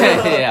know.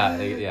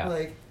 Yeah.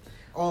 Like,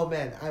 oh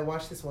man, I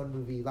watched this one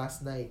movie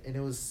last night, and it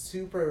was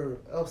so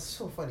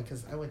funny,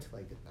 because I went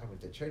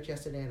to church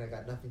yesterday, and I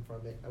got nothing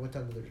from it. I went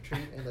on the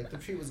retreat, and, like, the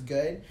retreat was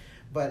good,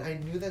 but I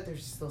knew that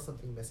there's still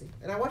something missing.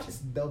 And I watched this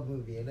dumb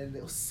movie, and then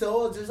it was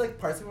there's, like,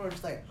 parts of it where I'm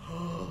just like,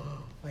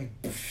 like,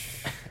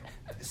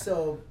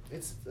 so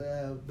it's,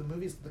 the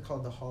movie's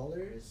called The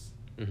Haulers.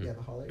 Mm-hmm. Yeah,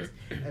 The Haulers.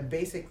 And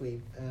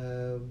basically,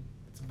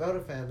 it's about a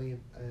family.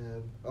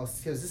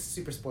 This is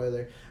super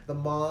spoiler. The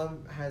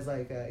mom has,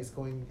 like, has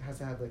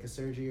to have, like, a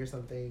surgery or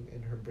something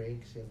in her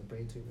brain. She has a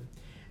brain tumor,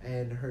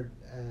 and her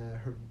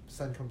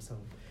son comes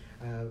home,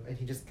 and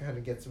he just kind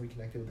of gets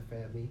reconnected with the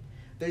family.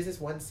 There's this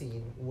one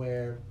scene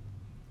where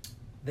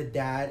the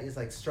dad is,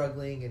 like,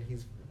 struggling, and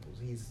he's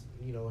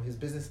his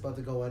business is about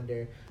to go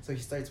under, so he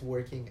starts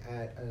working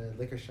at a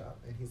liquor shop,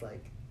 and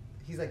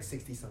he's he's like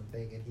 60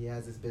 something, and he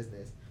has his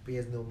business, but he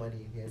has no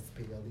money, and he has to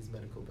pay all these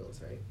medical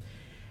bills, right?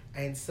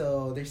 And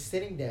so they're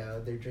sitting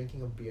down, they're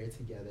drinking a beer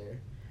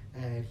together,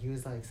 and he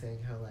was like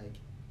saying how like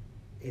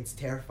it's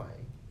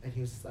terrifying, and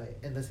he was like,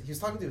 and he was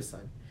talking to his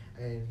son,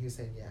 and he was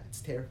saying, yeah,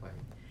 it's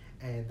terrifying,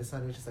 and the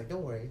son was just like,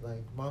 don't worry,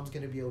 like mom's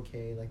gonna be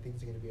okay, like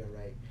things are gonna be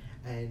alright,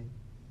 and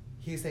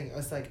he was saying, I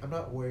was like, I'm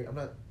not worried,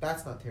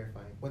 that's not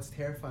terrifying. What's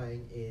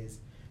terrifying is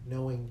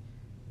knowing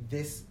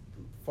this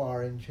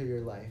far into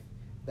your life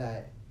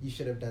that you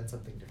should have done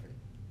something different.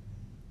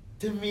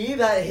 To me,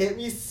 that hit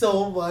me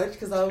so much,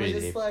 because I was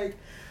just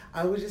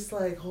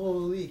like,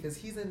 holy, because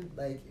he's in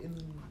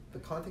the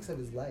context of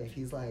his life,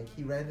 he's like,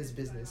 he ran this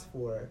business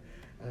for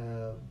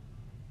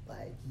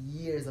like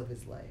years of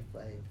his life,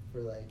 like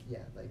for like,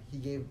 yeah, like he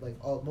gave like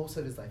most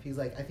of his life. He's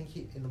like, I think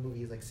in the movie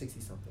he's like 60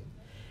 something,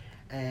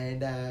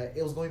 and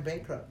it was going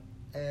bankrupt,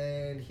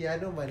 and he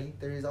had no money.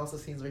 There is also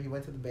scenes where he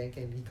went to the bank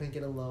and he couldn't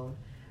get a loan,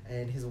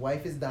 and his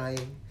wife is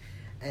dying,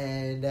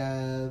 and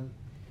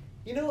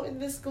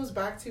and this goes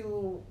back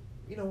to,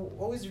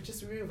 always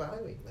just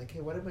reevaluating, like,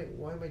 hey, why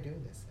am I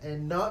doing this,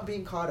 and not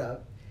being caught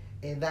up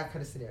in that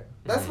kind of scenario.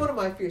 That's one of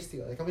my fears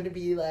too. Like, I'm gonna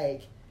be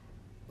like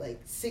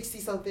 60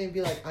 something and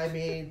be like, I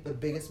made the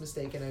biggest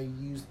mistake and I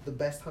used the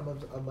best time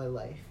of my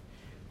life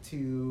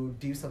to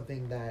do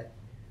something that,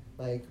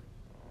 like,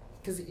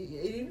 because it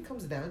even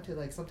comes down to,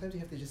 like, sometimes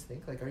you have to just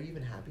think, like, are you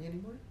even happy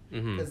anymore?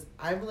 Because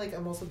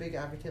I'm also a big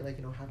advocate,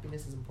 like,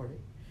 happiness is important.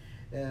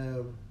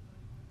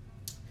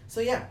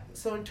 So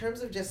in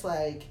terms of just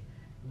like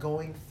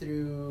going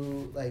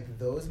through like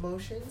those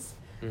motions,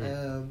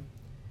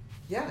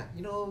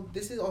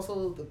 this is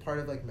also the part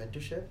of like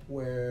mentorship,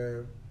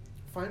 where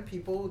find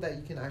people that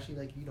you can actually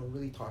like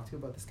really talk to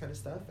about this kind of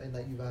stuff, and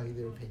that you value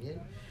their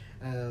opinion,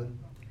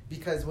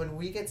 because when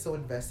we get so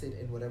invested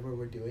in whatever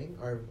we're doing,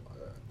 our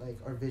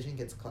vision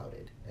gets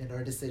clouded and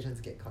our decisions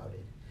get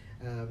clouded,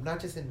 not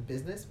just in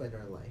business but in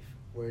our life.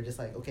 We're just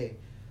like, okay,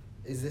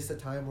 is this a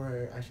time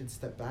where I should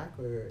step back,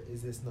 or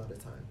is this not a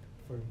time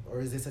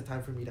or is this a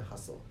time for me to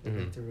hustle,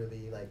 to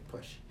really like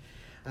push?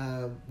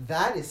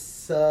 That is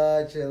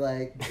such a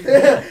like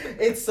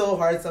it's so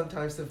hard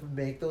sometimes to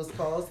make those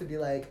calls, to be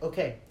like,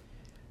 okay,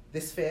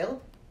 this failed,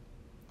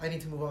 I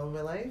need to move on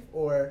with my life,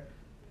 or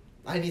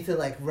I need to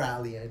like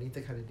rally, I need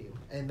to kind of do.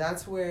 And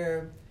that's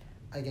where,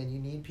 again, you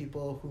need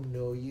people who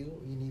know you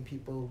need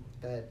people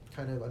that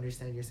kind of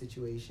understand your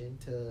situation,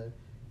 to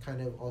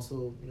kind of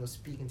also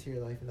speak into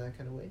your life in that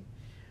kind of way.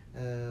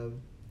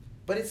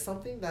 But it's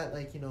something that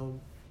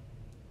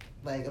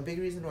like a big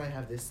reason why I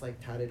have this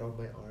like tatted on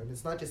my arm,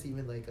 it's not just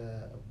even like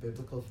a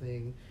biblical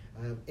thing.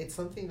 It's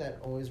something that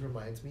always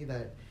reminds me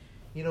that,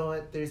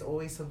 there's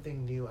always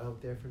something new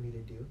out there for me to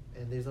do,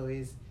 and there's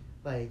always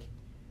like,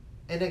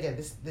 and again,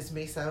 this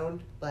may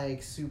sound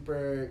like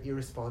super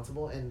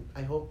irresponsible, and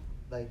I hope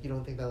like you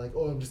don't think that like,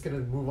 oh, I'm just gonna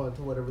move on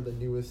to whatever the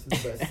newest and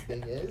best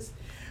thing is,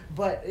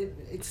 but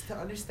it's to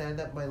understand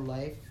that my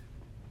life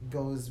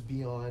goes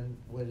beyond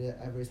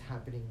whatever is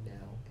happening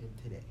now and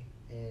today,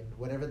 and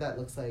whatever that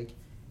looks like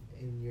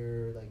in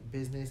your like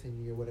business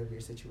and your whatever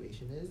your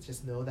situation is.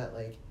 Just know that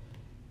like,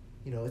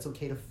 it's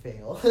okay to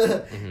fail.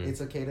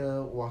 It's okay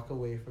to walk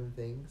away from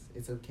things.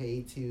 It's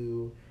okay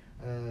to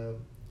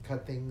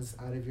cut things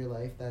out of your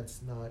life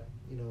that's not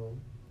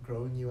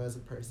growing you as a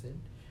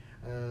person.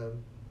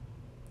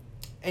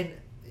 And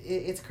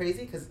it's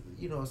crazy because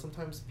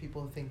sometimes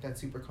people think that's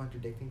super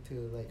contradicting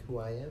to like who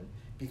I am,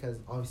 because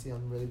obviously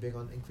I'm really big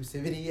on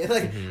inclusivity, and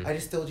like I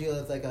just told you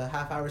it's like a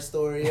half-hour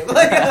story of,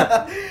 like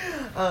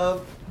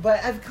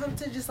but I've come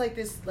to just like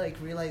this like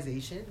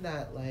realization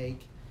that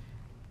like,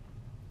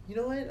 you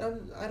know what,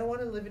 I don't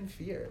want to live in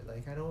fear.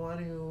 Like I don't want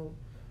to,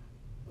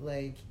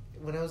 like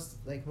when I was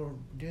like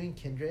doing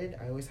Kindred,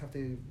 I always have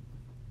to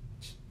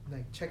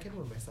check in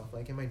with myself,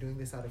 like, am I doing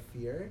this out of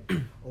fear,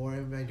 or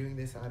am I doing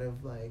this out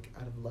of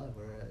love,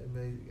 or am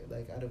I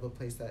like out of a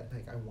place that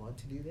like I want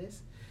to do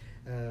this?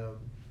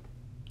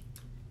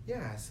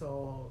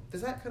 So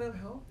does that kind of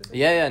help?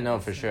 No,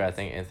 for sure. I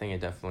think it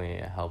definitely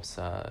helps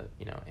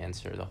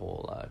answer the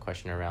whole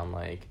question around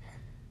like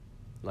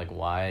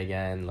why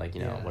again, like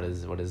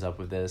what is up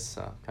with this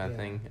kind of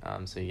thing.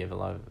 So you give a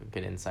lot of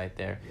good insight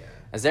there.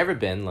 Has there ever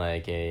been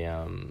like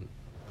a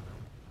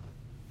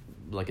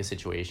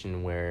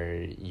situation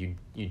where you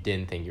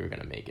didn't think you were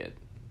gonna make it?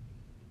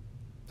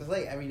 Just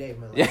like every day of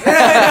my life.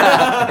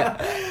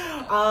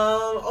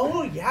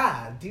 Oh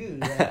yeah,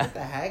 dude. Like, what the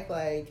heck?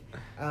 Like,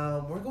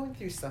 we're going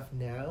through stuff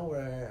now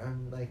where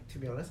I'm like, to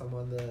be honest, I'm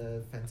on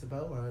the fence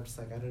about, where I'm just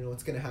like, I don't know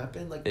what's gonna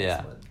happen like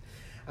next month.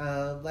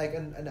 Like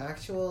an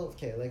actual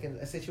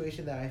a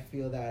situation that I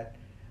feel that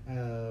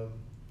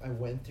I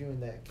went through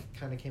and that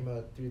kind of came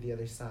out through the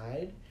other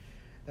side.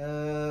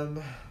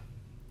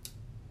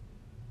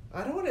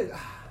 I don't want to.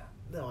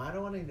 No, I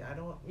don't want to. I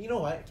don't. You know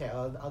what? Okay,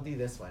 I'll do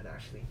this one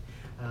actually.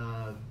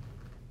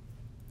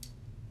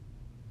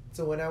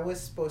 So when I was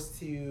supposed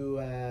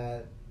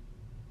to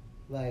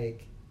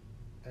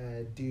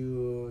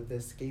do the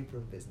escape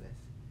room business,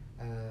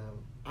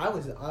 I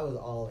was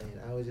all in.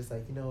 I was just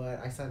like, you know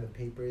what? I signed the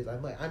papers.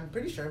 I'm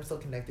pretty sure I'm still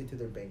connected to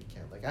their bank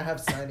account. Like, I have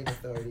signing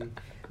authority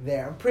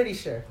there. I'm pretty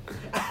sure.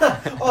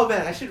 Oh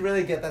man, I should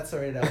really get that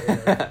sorted out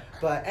later.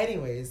 But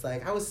anyways,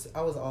 like, I was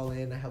all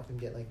in. I helped them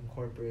get like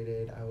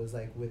incorporated. I was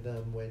like with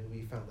them when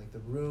we found like the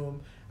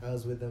room. I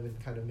was with them in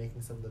kind of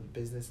making some of the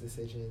business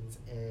decisions,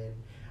 and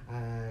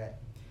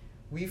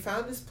we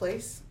found this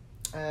place.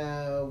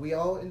 We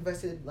all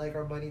invested like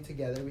our money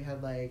together. We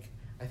had like,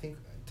 I think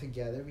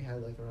together we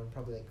had like around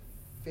probably like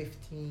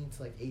 $15,000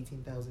 to like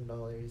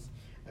 $18,000,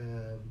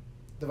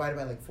 divided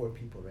by like 4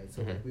 people, right?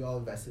 So like we all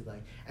invested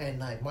like, and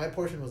like my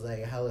portion was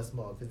like hella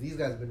small because these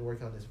guys have been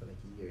working on this for like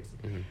years.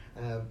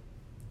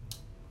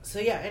 So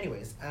yeah,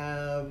 anyways,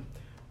 I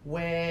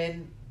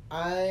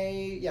was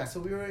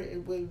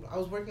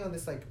working on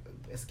this like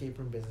escape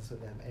room business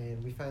with them,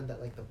 and we found that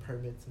like the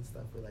permits and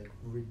stuff were like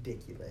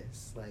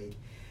ridiculous. Like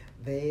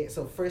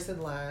so first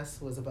and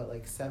last was about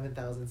like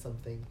 7,000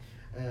 something,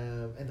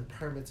 and the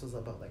permits was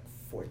about like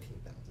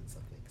 14,000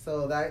 something.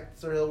 So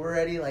we're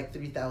already like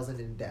 3,000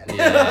 in debt.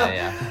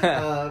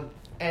 Yeah.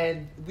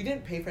 And we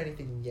didn't pay for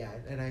anything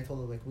yet. And I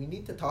told them like, we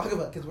need to talk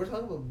about, because we're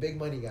talking about big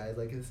money, guys.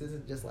 Like, this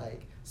isn't just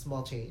like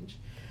small change.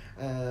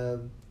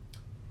 And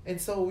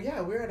so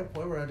yeah, we were at a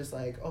point where I'm just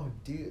like, oh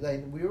dude,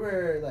 like we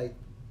were like,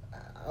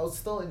 I was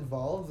still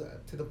involved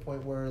to the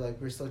point where like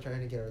we're still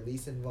trying to get our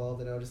lease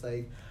involved, and I was just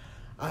like,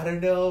 I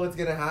don't know what's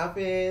gonna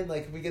happen.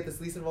 Like, if we get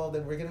this lease involved,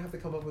 then we're gonna have to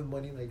come up with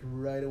money like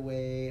right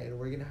away, and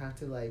we're gonna have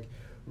to like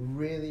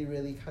really,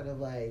 really kind of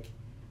like,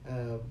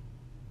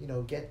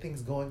 get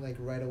things going like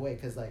right away.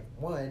 Cause like,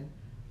 one,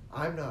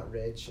 I'm not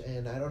rich,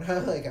 and I don't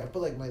have like, I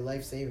put like my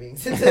life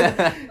savings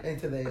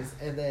into this,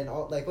 and then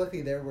like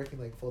luckily they're working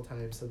like full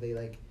time, so they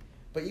like,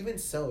 but even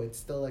so, it's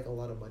still like a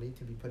lot of money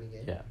to be putting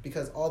in,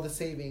 because all the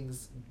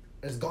savings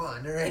is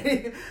gone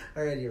already,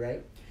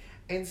 right?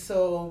 And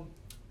so,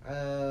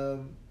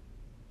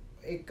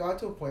 it got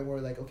to a point where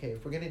like, okay,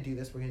 if we're gonna do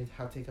this, we're gonna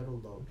have to take out a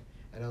loan.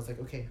 And I was like,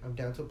 okay, I'm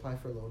down to apply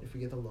for a loan. If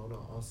we get the loan,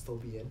 I'll still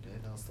be in,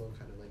 and I'll still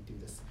kind of like do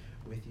this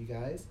with you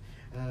guys.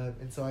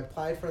 And so I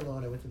applied for a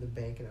loan. I went to the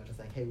bank, and I was just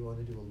like, hey, we want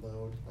to do a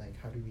loan. Like,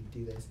 how do we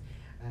do this?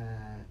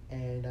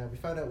 And we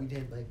found out we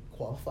didn't like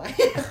qualify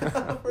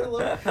for a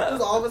loan. It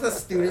was all of us a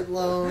student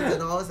loans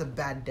and all of us a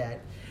bad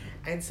debt.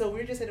 And so we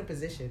were just in a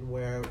position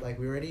where like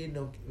we already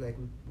know, like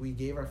we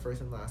gave our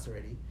first and last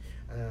already.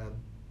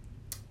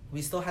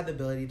 We still had the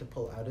ability to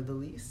pull out of the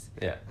lease.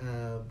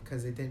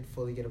 Because it didn't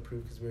fully get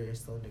approved because we were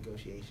still in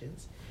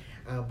negotiations.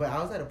 But I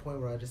was at a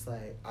point where I was just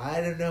like, I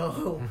don't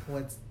know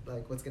what's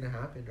gonna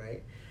happen,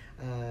 right?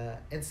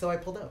 And so I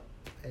pulled out,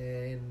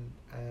 and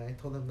I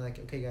told them like,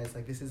 okay guys,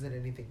 like this isn't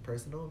anything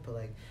personal, but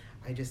like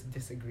I just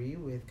disagree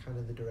with kind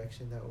of the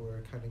direction that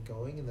we're kind of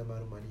going and the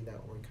amount of money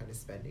that we're kind of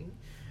spending.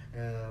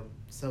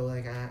 So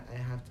like I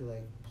have to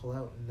like pull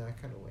out in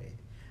that kind of way.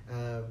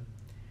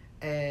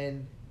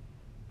 And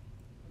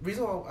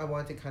reason why I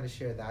wanted to kind of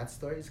share that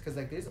story is because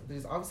like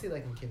there's obviously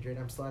like in Kindred,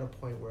 I'm still at a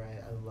point where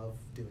I love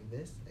doing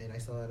this, and I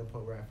still at a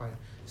point where I find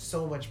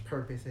so much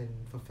purpose and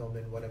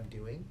fulfillment in what I'm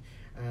doing.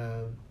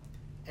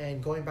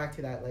 And going back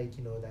to that, like,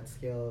 that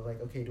scale of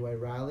like, okay, do I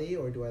rally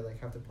or do I like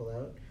have to pull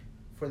out?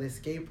 For the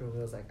escape room,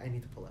 it was like, I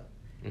need to pull out.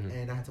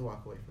 And I had to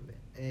walk away from it.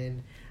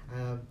 And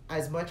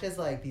as much as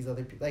like these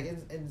other people, like,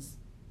 and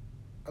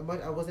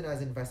I wasn't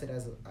as invested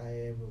as I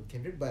am with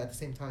Kindred, but at the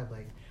same time,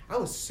 like, I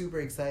was super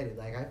excited.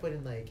 Like, I put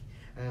in like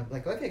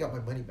luckily I got my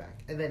money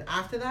back. And then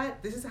after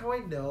that, this is how I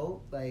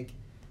know like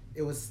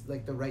it was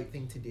like the right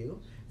thing to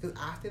do, because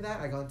after that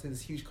I got into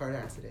this huge car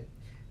accident,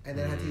 and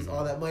then I had to use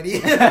all that money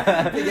to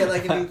get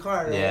like a new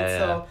car, right?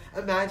 So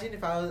imagine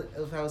if I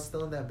was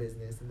still in that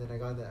business and then I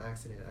got in that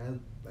accident,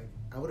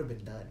 I would have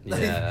been done.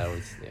 That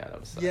was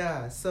suck.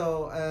 Yeah.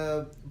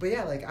 So but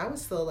yeah, like I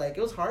was still like,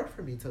 it was hard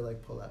for me to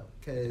like pull out,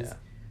 because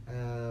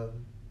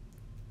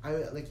I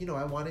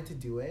I wanted to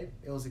do it.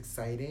 It was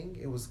exciting.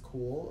 It was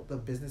cool. The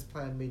business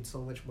plan made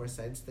so much more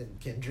sense than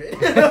Kindred.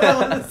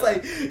 I was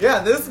like,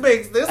 this looks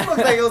like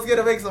it was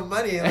gonna make some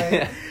money.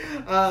 Like,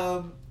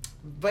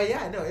 but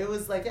yeah, no, it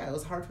was like, it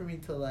was hard for me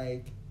to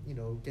like,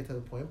 get to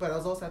the point. But I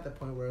was also at the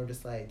point where I'm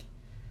just like,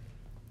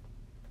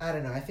 I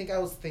don't know. I think I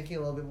was thinking a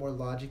little bit more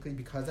logically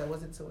because I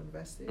wasn't so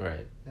invested.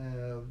 Right.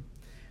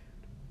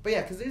 But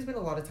yeah, because there's been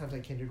a lot of times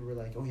like Kindred were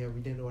like, oh yeah,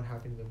 we didn't know what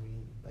happened, then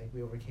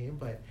we overcame,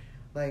 but.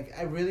 Like,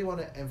 I really want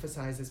to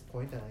emphasize this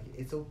point that, like,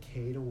 it's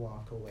okay to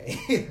walk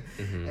away.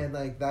 And,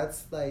 like,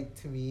 that's, like,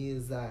 to me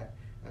is that,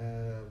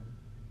 the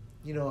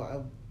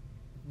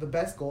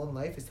best goal in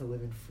life is to live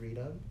in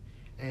freedom.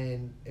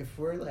 And if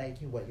we're,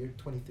 like, you're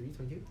 23,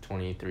 22?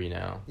 23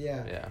 now.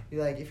 Yeah.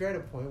 You're, like, if you're at a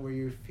point where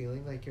you're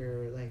feeling like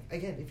you're, like,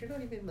 again, if you're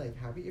not even, like,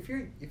 happy, if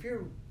you're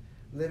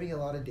living a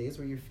lot of days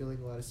where you're feeling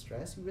a lot of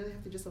stress, you really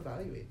have to just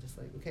evaluate. Just,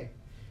 like, okay,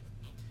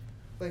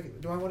 like,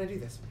 do I want to do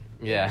this?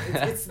 Yeah.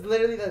 It's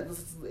literally that.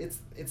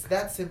 It's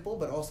that simple,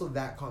 but also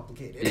that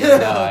complicated.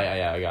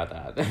 I got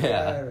that.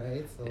 Yeah.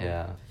 Right. So.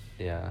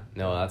 Yeah.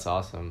 No, that's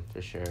awesome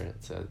for sure.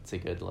 It's a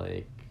good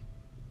like,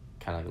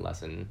 kind of like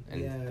lesson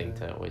and thing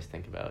to always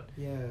think about.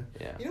 Yeah.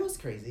 You know what's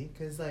crazy?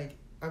 Because like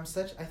I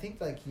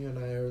think like you and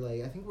I are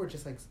like, I think we're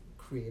just like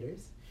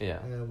creators. Yeah.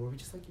 Where we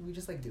just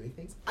like doing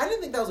things. I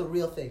didn't think that was a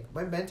real thing.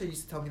 My mentor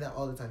used to tell me that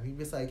all the time. He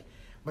was like,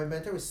 my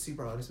mentor was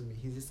super honest with me.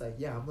 He's just like,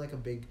 yeah, I'm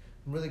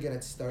really good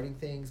at starting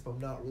things, but I'm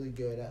not really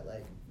good at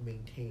like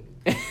maintaining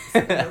things.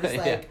 And I'm just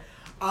like,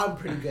 I'm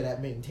pretty good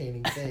at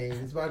maintaining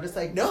things, but I'm just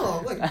like,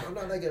 no, I'm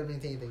not that good at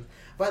maintaining things.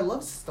 But I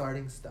love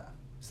starting stuff.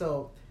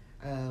 So,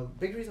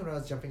 big reason when I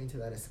was jumping into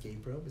that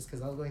escape room is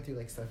because I was going through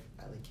like stuff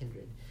at like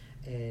Kindred,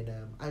 and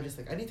I was just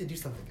like, I need to do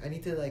something. I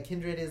need to like,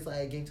 Kindred is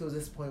like getting to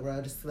this point where I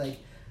just like,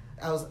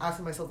 I was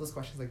asking myself those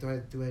questions like,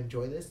 do I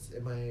enjoy this? Do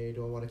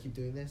I want to keep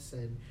doing this?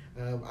 And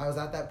I was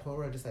at that point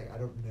where I'm just like, I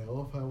don't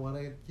know if I want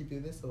to keep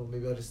doing this, so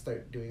maybe I'll just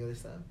start doing other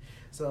stuff.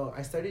 So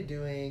I started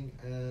doing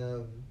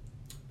the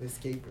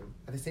escape room.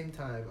 At the same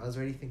time, I was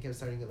already thinking of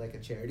starting like a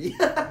charity.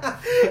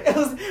 It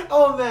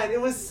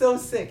was so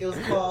sick. It was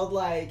called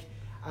like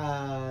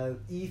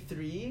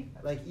E3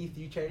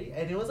 charity,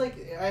 and it was like,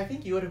 I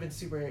think you would have been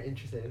super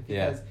interested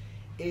because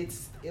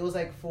it was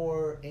like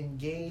for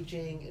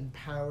engaging,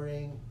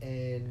 empowering,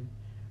 and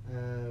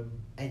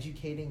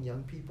educating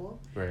young people.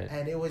 Right.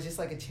 And it was just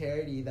like a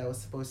charity that was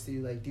supposed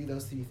to like do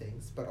those three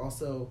things, but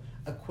also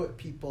equip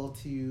people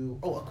to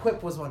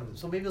equip was one of them.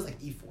 So maybe it was like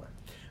E4.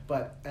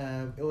 But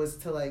it was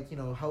to like,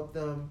 help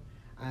them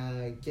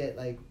get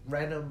like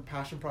random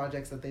passion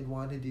projects that they'd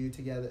want to do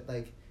together,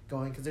 like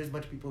going, because there's a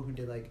bunch of people who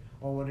did like,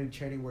 I want to do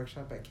charity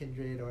workshop at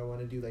Kindred, or I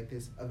want to do like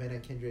this event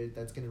at Kindred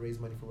that's going to raise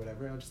money for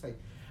whatever. I was just like,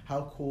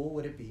 how cool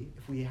would it be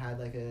if we had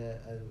like a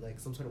like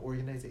some sort of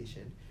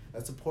organization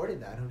that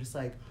supported that? And I'm just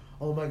like,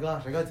 oh my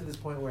gosh, I got to this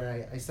point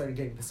where I started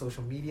getting the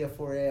social media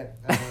for it.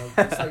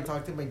 I started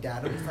talking to my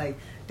dad. I was like,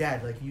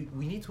 Dad, like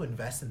we need to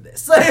invest in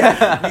this. Like,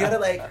 we gotta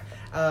like,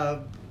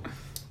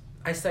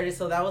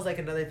 so that was like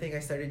another thing I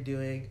started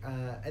doing.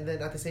 And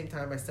then at the same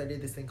time, I started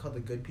this thing called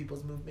the Good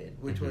People's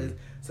Movement, which was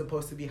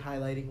supposed to be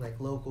highlighting like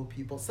local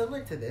people,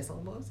 similar to this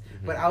almost,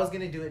 but I was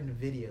going to do it in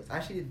videos. I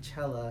actually did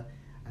Cella,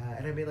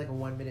 and I made like a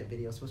 1-minute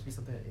video. It was supposed to be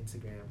something on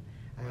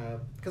Instagram.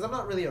 Because I'm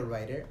not really a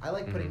writer. I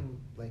like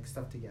putting like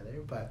stuff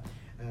together, but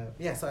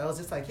so I was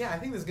just like, I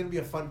think this is going to be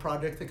a fun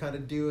project to kind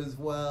of do as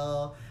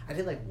well. I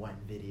did like one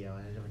video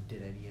and I never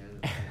did any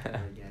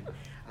ever again.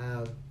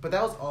 But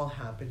that was all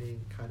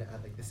happening kind of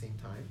at like the same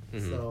time.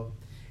 So,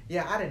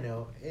 I don't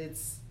know.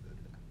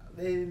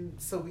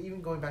 So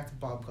even going back to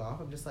Bob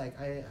Goff, I'm just like,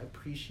 I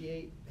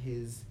appreciate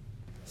his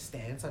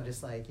stance on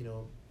just like,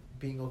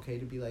 being okay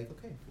to be like,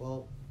 okay,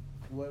 well,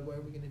 why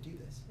are we going to do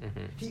this?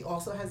 He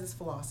also has this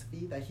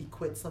philosophy that he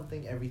quits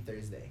something every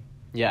Thursday.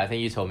 Yeah, I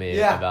think you told me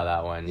about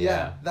that one.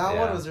 That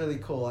one was really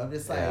cool. I'm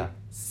just like,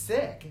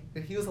 sick.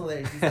 And he was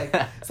hilarious. He's like,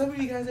 some of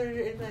you guys are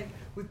in like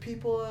with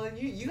people, and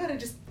you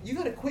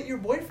gotta quit your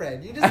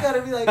boyfriend. You just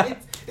gotta be like,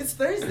 it's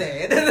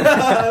Thursday, and then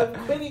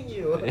I'm quitting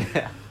you.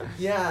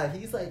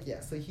 He's like,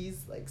 so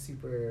he's like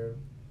super,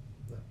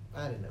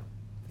 I don't know.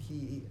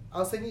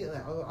 I'll send you.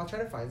 I'll try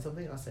to find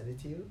something. I'll send it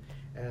to you,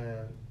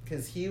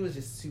 because he was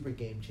just super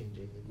game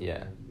changing. And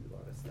a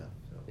lot of stuff.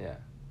 So. Yeah.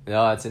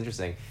 No, that's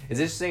interesting. It's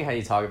interesting how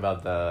you talk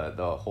about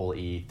the whole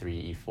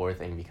E3, E4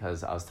 thing,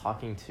 because I was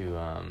talking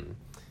to,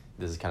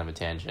 this is kind of a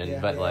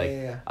tangent,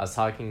 I was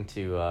talking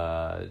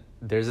to,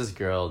 there's this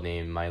girl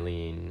named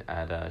Mylene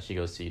at, she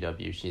goes to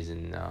UW, she's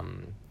in,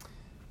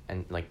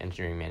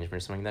 engineering management or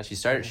something like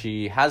that.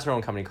 She has her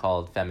own company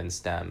called Fem and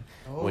STEM,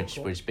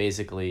 which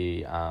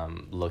basically,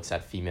 looks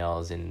at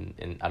females in,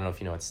 I don't know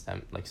if you know what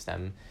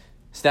STEM.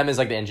 STEM is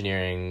like the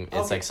engineering,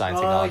 it's like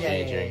science, technology,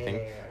 engineering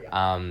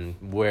thing.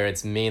 Where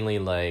it's mainly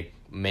like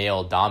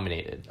male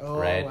dominated,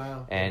 right?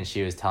 Wow. And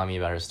she was telling me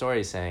about her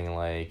story, saying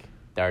like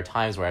there are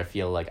times where I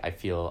feel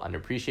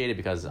underappreciated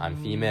because I'm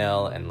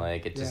female, and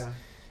like it just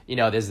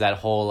there's that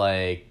whole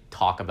like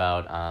talk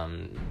about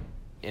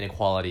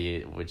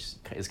inequality, which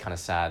is kind of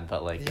sad,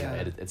 but like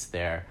it's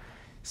there.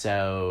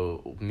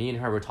 So me and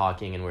her were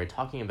talking, and we were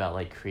talking about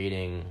like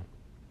creating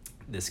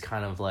this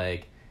kind of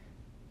like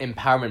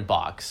empowerment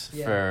box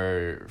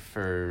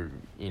for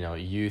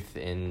youth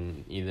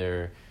in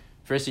either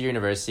first year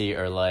university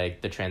or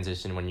like the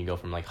transition when you go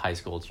from like high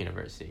school to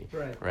university,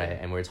 right?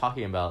 And we're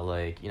talking about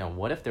like,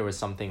 what if there was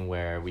something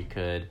where we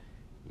could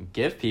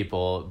give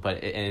people,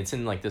 and it's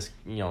in like this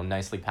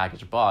nicely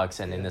packaged box,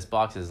 and in this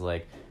box is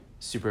like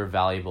super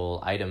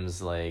valuable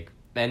items, like,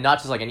 and not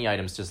just like any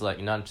items, just like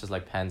not just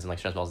like pens and like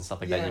stress balls and stuff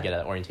like that you get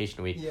at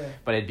orientation week,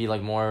 but it'd be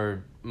like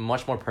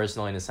much more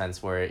personal in the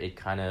sense where it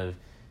kind of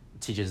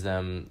teaches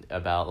them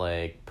about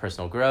like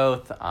personal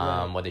growth,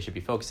 what they should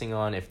be focusing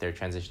on if they're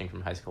transitioning from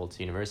high school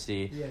to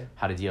university,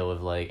 how to deal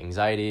with like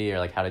anxiety, or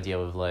like how to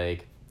deal with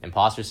like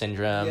imposter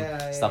syndrome,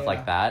 stuff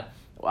like that,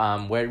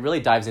 where it really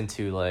dives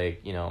into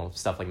like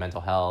stuff like mental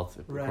health,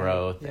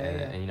 growth,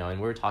 and and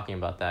we were talking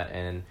about that,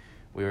 and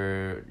we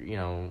were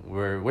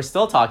we're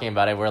still talking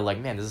about it. We're like,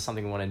 man, this is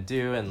something we want to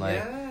do, and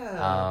like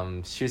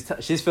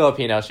she's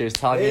Filipino. She was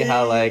telling me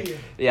how like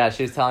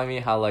she was telling me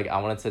how like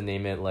I wanted to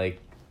name it like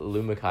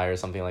Lumakai or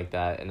something like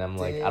that, and I'm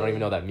like, I don't even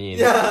know what that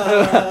means.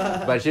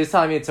 But she was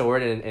telling me it's a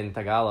word in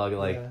Tagalog,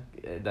 like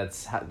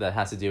that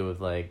has to do with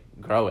like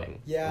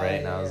growing, right?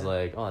 And I was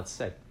like, oh, that's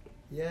sick.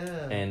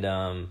 Yeah.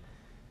 And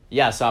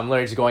yeah, so I'm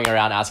literally just going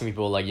around asking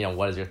people like, you know,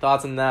 what is your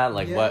thoughts on that?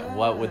 Like,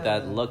 what would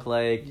that look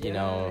like? You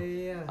know,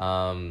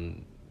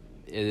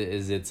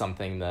 is it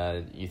something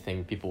that you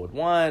think people would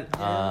want?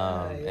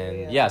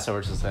 So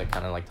we're just like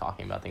kind of like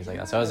talking about things like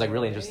that. So it was like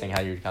really interesting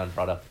how you kind of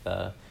brought up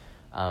the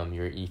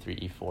your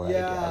E3 E4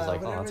 idea. I was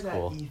like, oh, that's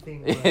cool.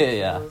 Thing was,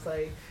 I was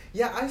like,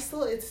 I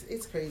still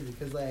it's crazy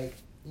because like,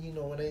 you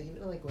know, when I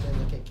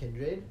look at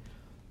Kindred,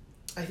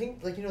 I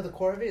think like, you know, the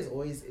core of it is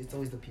always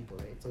the people,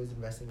 right? It's always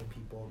investing in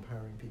people,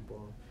 empowering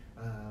people,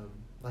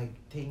 like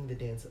taking the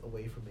dance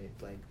away from it.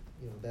 Like,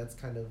 you know, that's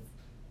kind of,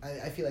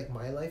 I feel like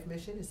my life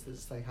mission is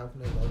just like, how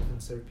can I love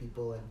and serve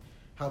people and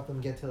help them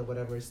get to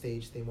whatever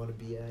stage they want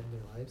to be at in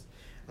their lives.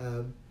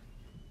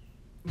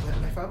 But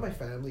I found my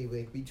family,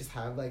 like, we just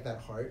have like that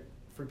heart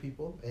for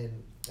people,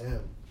 and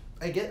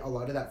I get a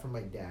lot of that from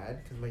my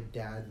dad, because my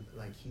dad,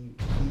 like, he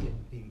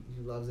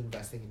loves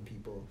investing in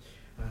people.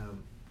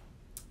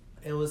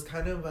 It was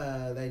kind of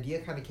the idea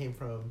kind of came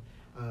from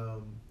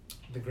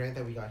the grant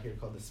that we got here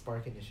called the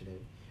Spark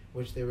Initiative,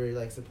 which they were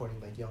like supporting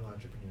like young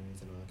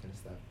entrepreneurs and all that kind of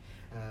stuff.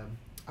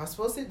 I was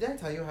supposed to, did I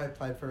tell you how I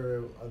applied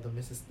for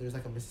there's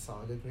like a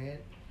Mississauga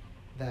grant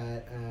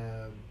that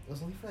it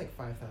was only for like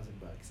 $5,000,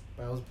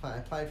 but I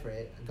applied for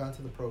it, got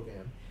into the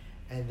program,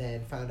 and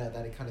then found out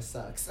that it kind of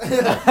sucks.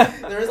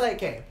 There was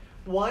like,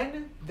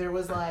 there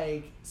was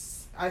like,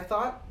 I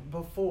thought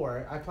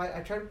before, I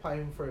tried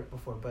applying for it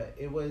before, but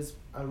it was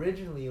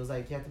originally, it was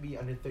like you have to be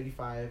under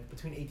 35,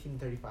 between 18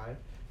 and 35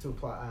 to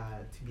apply,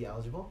 to be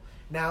eligible.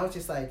 Now it's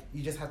just like,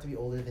 you just have to be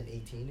older than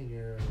 18 and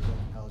you're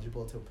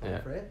eligible to apply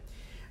for it.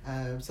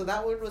 So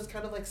that one was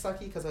kind of like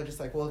sucky, because I was just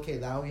like, well, okay,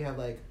 now we have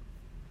like,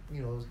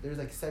 you know, there's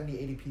like 70,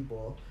 80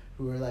 people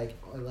who are like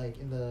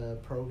in the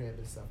program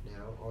and stuff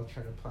now, all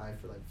trying to apply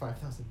for like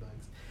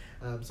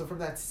 $5,000. So from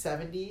that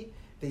 70,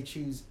 they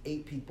choose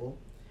 8 people.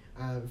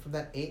 From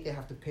that 8, they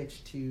have to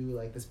pitch to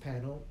like this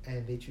panel,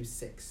 and they choose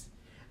 6.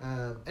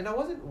 And I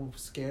wasn't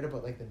scared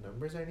about like the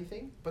numbers or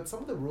anything, but some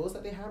of the rules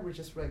that they had were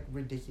just like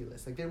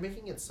ridiculous. Like, they're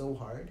making it so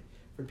hard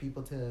for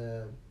people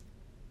to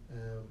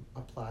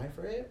apply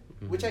for it,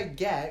 which I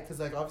get, because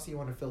like obviously you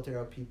want to filter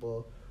out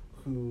people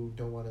who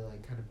don't want to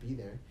like kind of be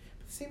there.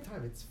 But at the same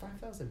time, it's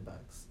 $5,000.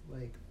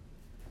 Like,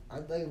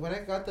 when I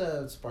got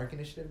the Spark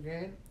Initiative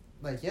grant,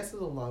 like, yes,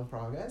 it's a long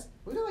progress.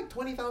 We got like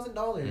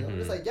 $20,000. I'm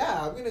just like,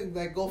 I'm gonna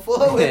like go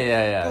full out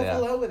with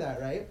full out with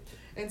that, right?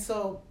 And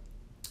so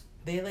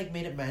they like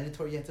made it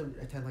mandatory. You had to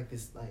attend like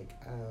this like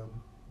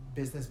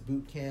business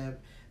boot camp.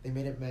 They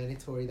made it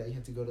mandatory that you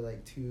had to go to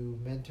like 2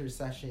 mentor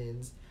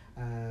sessions,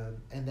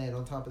 and then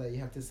on top of that, you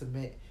have to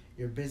submit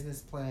your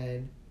business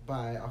plan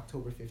by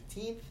October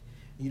 15th.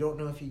 You don't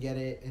know if you get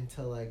it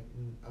until like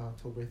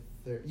October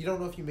 3rd. You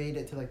don't know if you made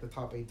it to like the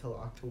top 8 until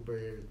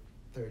October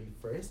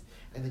 31st,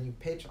 and then you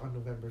pitch on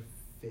November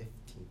 15th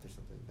or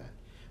something like that.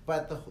 But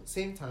at the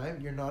same time,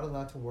 you're not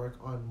allowed to work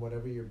on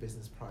whatever your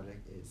business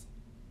project is.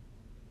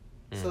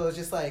 So it's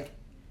just like,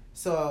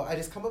 so I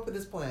just come up with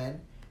this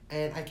plan,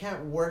 and I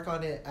can't work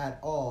on it at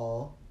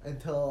all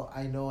until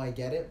I know I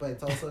get it, but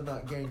it's also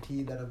not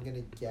guaranteed that I'm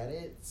gonna get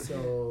it,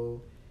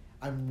 so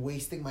I'm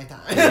wasting my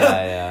time.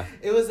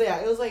 It was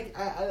like,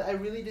 I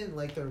really didn't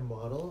like their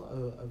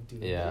model of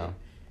doing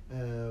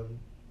it.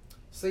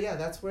 So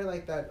that's where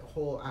like that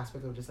whole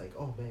aspect of just like,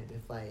 oh man,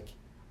 if like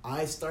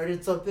I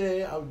started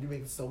something, I would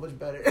make it so much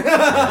better.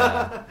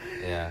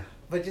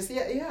 But just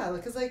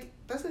because like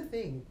that's the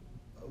thing,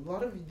 a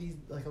lot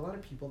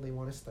of people, they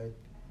want to start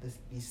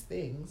these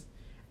things,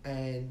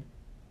 and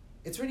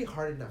it's really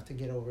hard enough to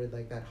get over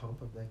like that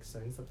hump of like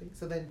starting something.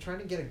 So then trying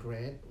to get a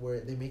grant where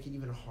they make it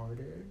even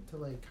harder to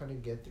like kind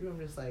of get through, I'm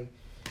just like,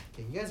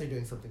 okay, you guys are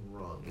doing something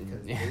wrong,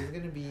 because there's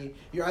gonna be,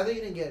 you're either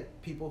gonna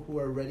get people who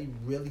are already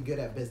really good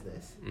at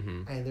business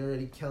and they're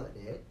already killing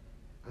it,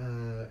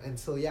 and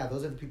so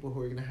those are the people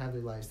who are gonna have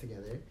their lives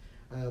together.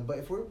 But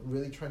if we're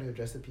really trying to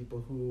address the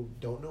people who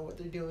don't know what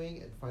they're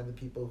doing, and find the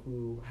people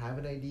who have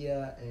an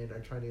idea and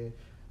are trying to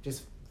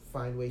just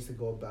find ways to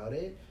go about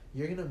it,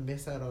 you're gonna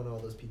miss out on all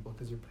those people,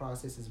 because your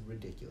process is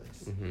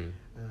ridiculous.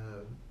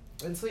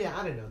 And so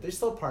I don't know, there's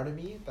still part of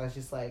me that's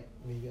just like,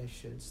 maybe I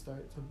should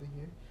start something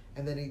here.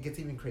 And then it gets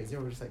even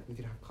crazier. We're just like, we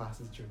could have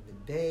classes during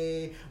the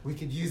day. We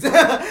could use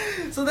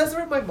so that's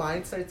where my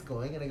mind starts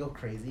going, and I go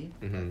crazy.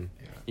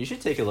 You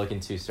should take a look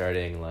into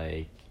starting,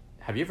 like,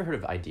 have you ever heard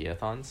of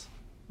ideathons?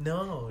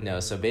 No.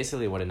 So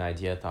basically, what an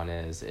ideathon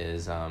is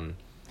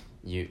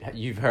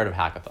you've heard of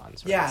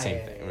hackathons, right?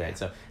 Same thing, right?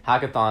 So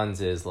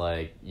hackathons is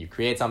like you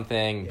create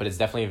something, but it's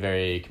definitely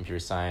very computer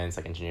science,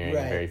 like engineering,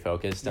 very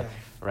focused,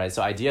 right?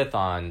 So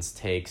ideathons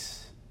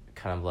takes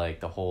kind of like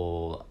the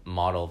whole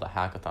model of a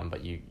hackathon,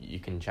 but you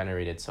can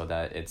generate it so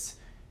that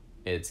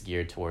it's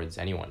geared towards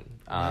anyone,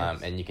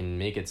 and you can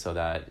make it so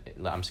that,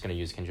 I'm just going to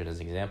use Kindred as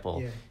an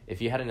example.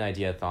 If you had an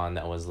ideathon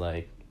that was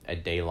like a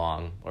day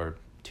long or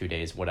 2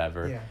 days,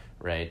 whatever,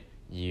 right?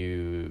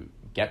 You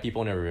get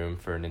people in a room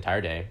for an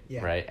entire day,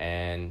 right?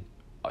 And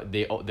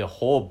the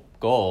whole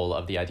goal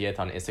of the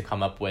ideathon is to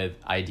come up with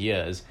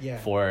ideas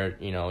for,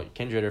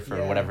 Kindred or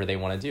for whatever they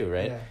want to do,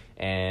 right?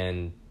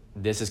 And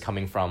this is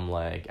coming from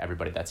like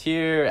everybody that's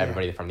here,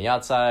 everybody from the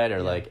outside,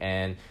 or like,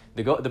 and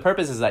the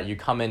purpose is that you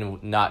come in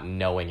not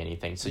knowing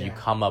anything, so you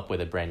come up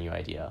with a brand new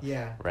idea.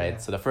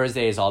 Right. So the first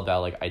day is all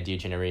about like idea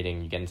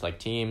generating. You get into like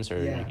teams,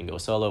 or you can go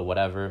solo,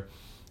 whatever,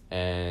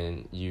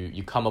 and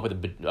you come up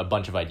with a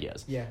bunch of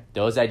ideas.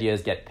 Those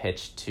ideas get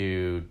pitched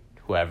to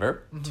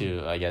whoever,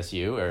 to I guess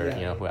you, or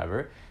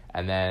whoever.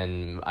 And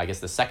then I guess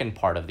the second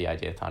part of the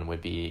ideathon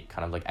would be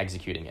kind of like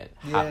executing it.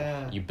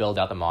 You build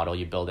out the model,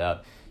 you build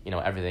out,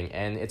 everything.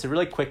 And it's a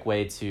really quick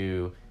way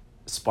to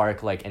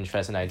spark like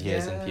interest and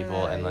ideas in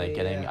people, and like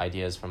getting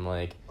ideas from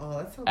like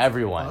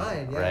everyone,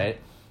 right?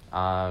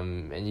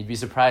 And you'd be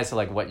surprised to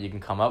like what you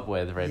can come up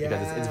with, right?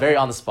 Because it's very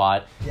on the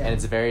spot, and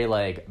it's very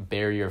like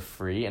barrier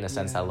free in a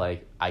sense that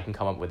like I can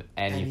come up with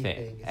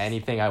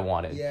anything I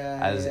wanted,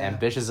 as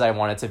ambitious as I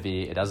want it to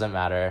be. It doesn't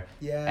matter,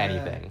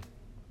 anything.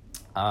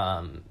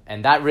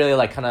 And that really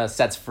like kind of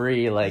sets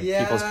free like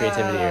people's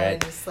creativity,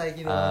 right? Just like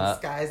the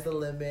sky's the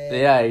limit.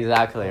 Yeah,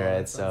 exactly,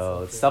 right?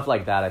 So stuff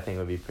like that I think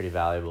would be pretty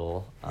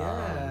valuable.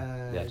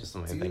 Just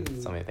something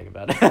to think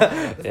about.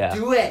 Let's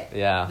do it.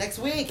 Yeah. Next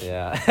week.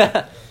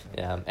 Yeah.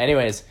 Yeah.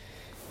 Anyways,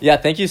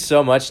 thank you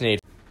so much, Nate,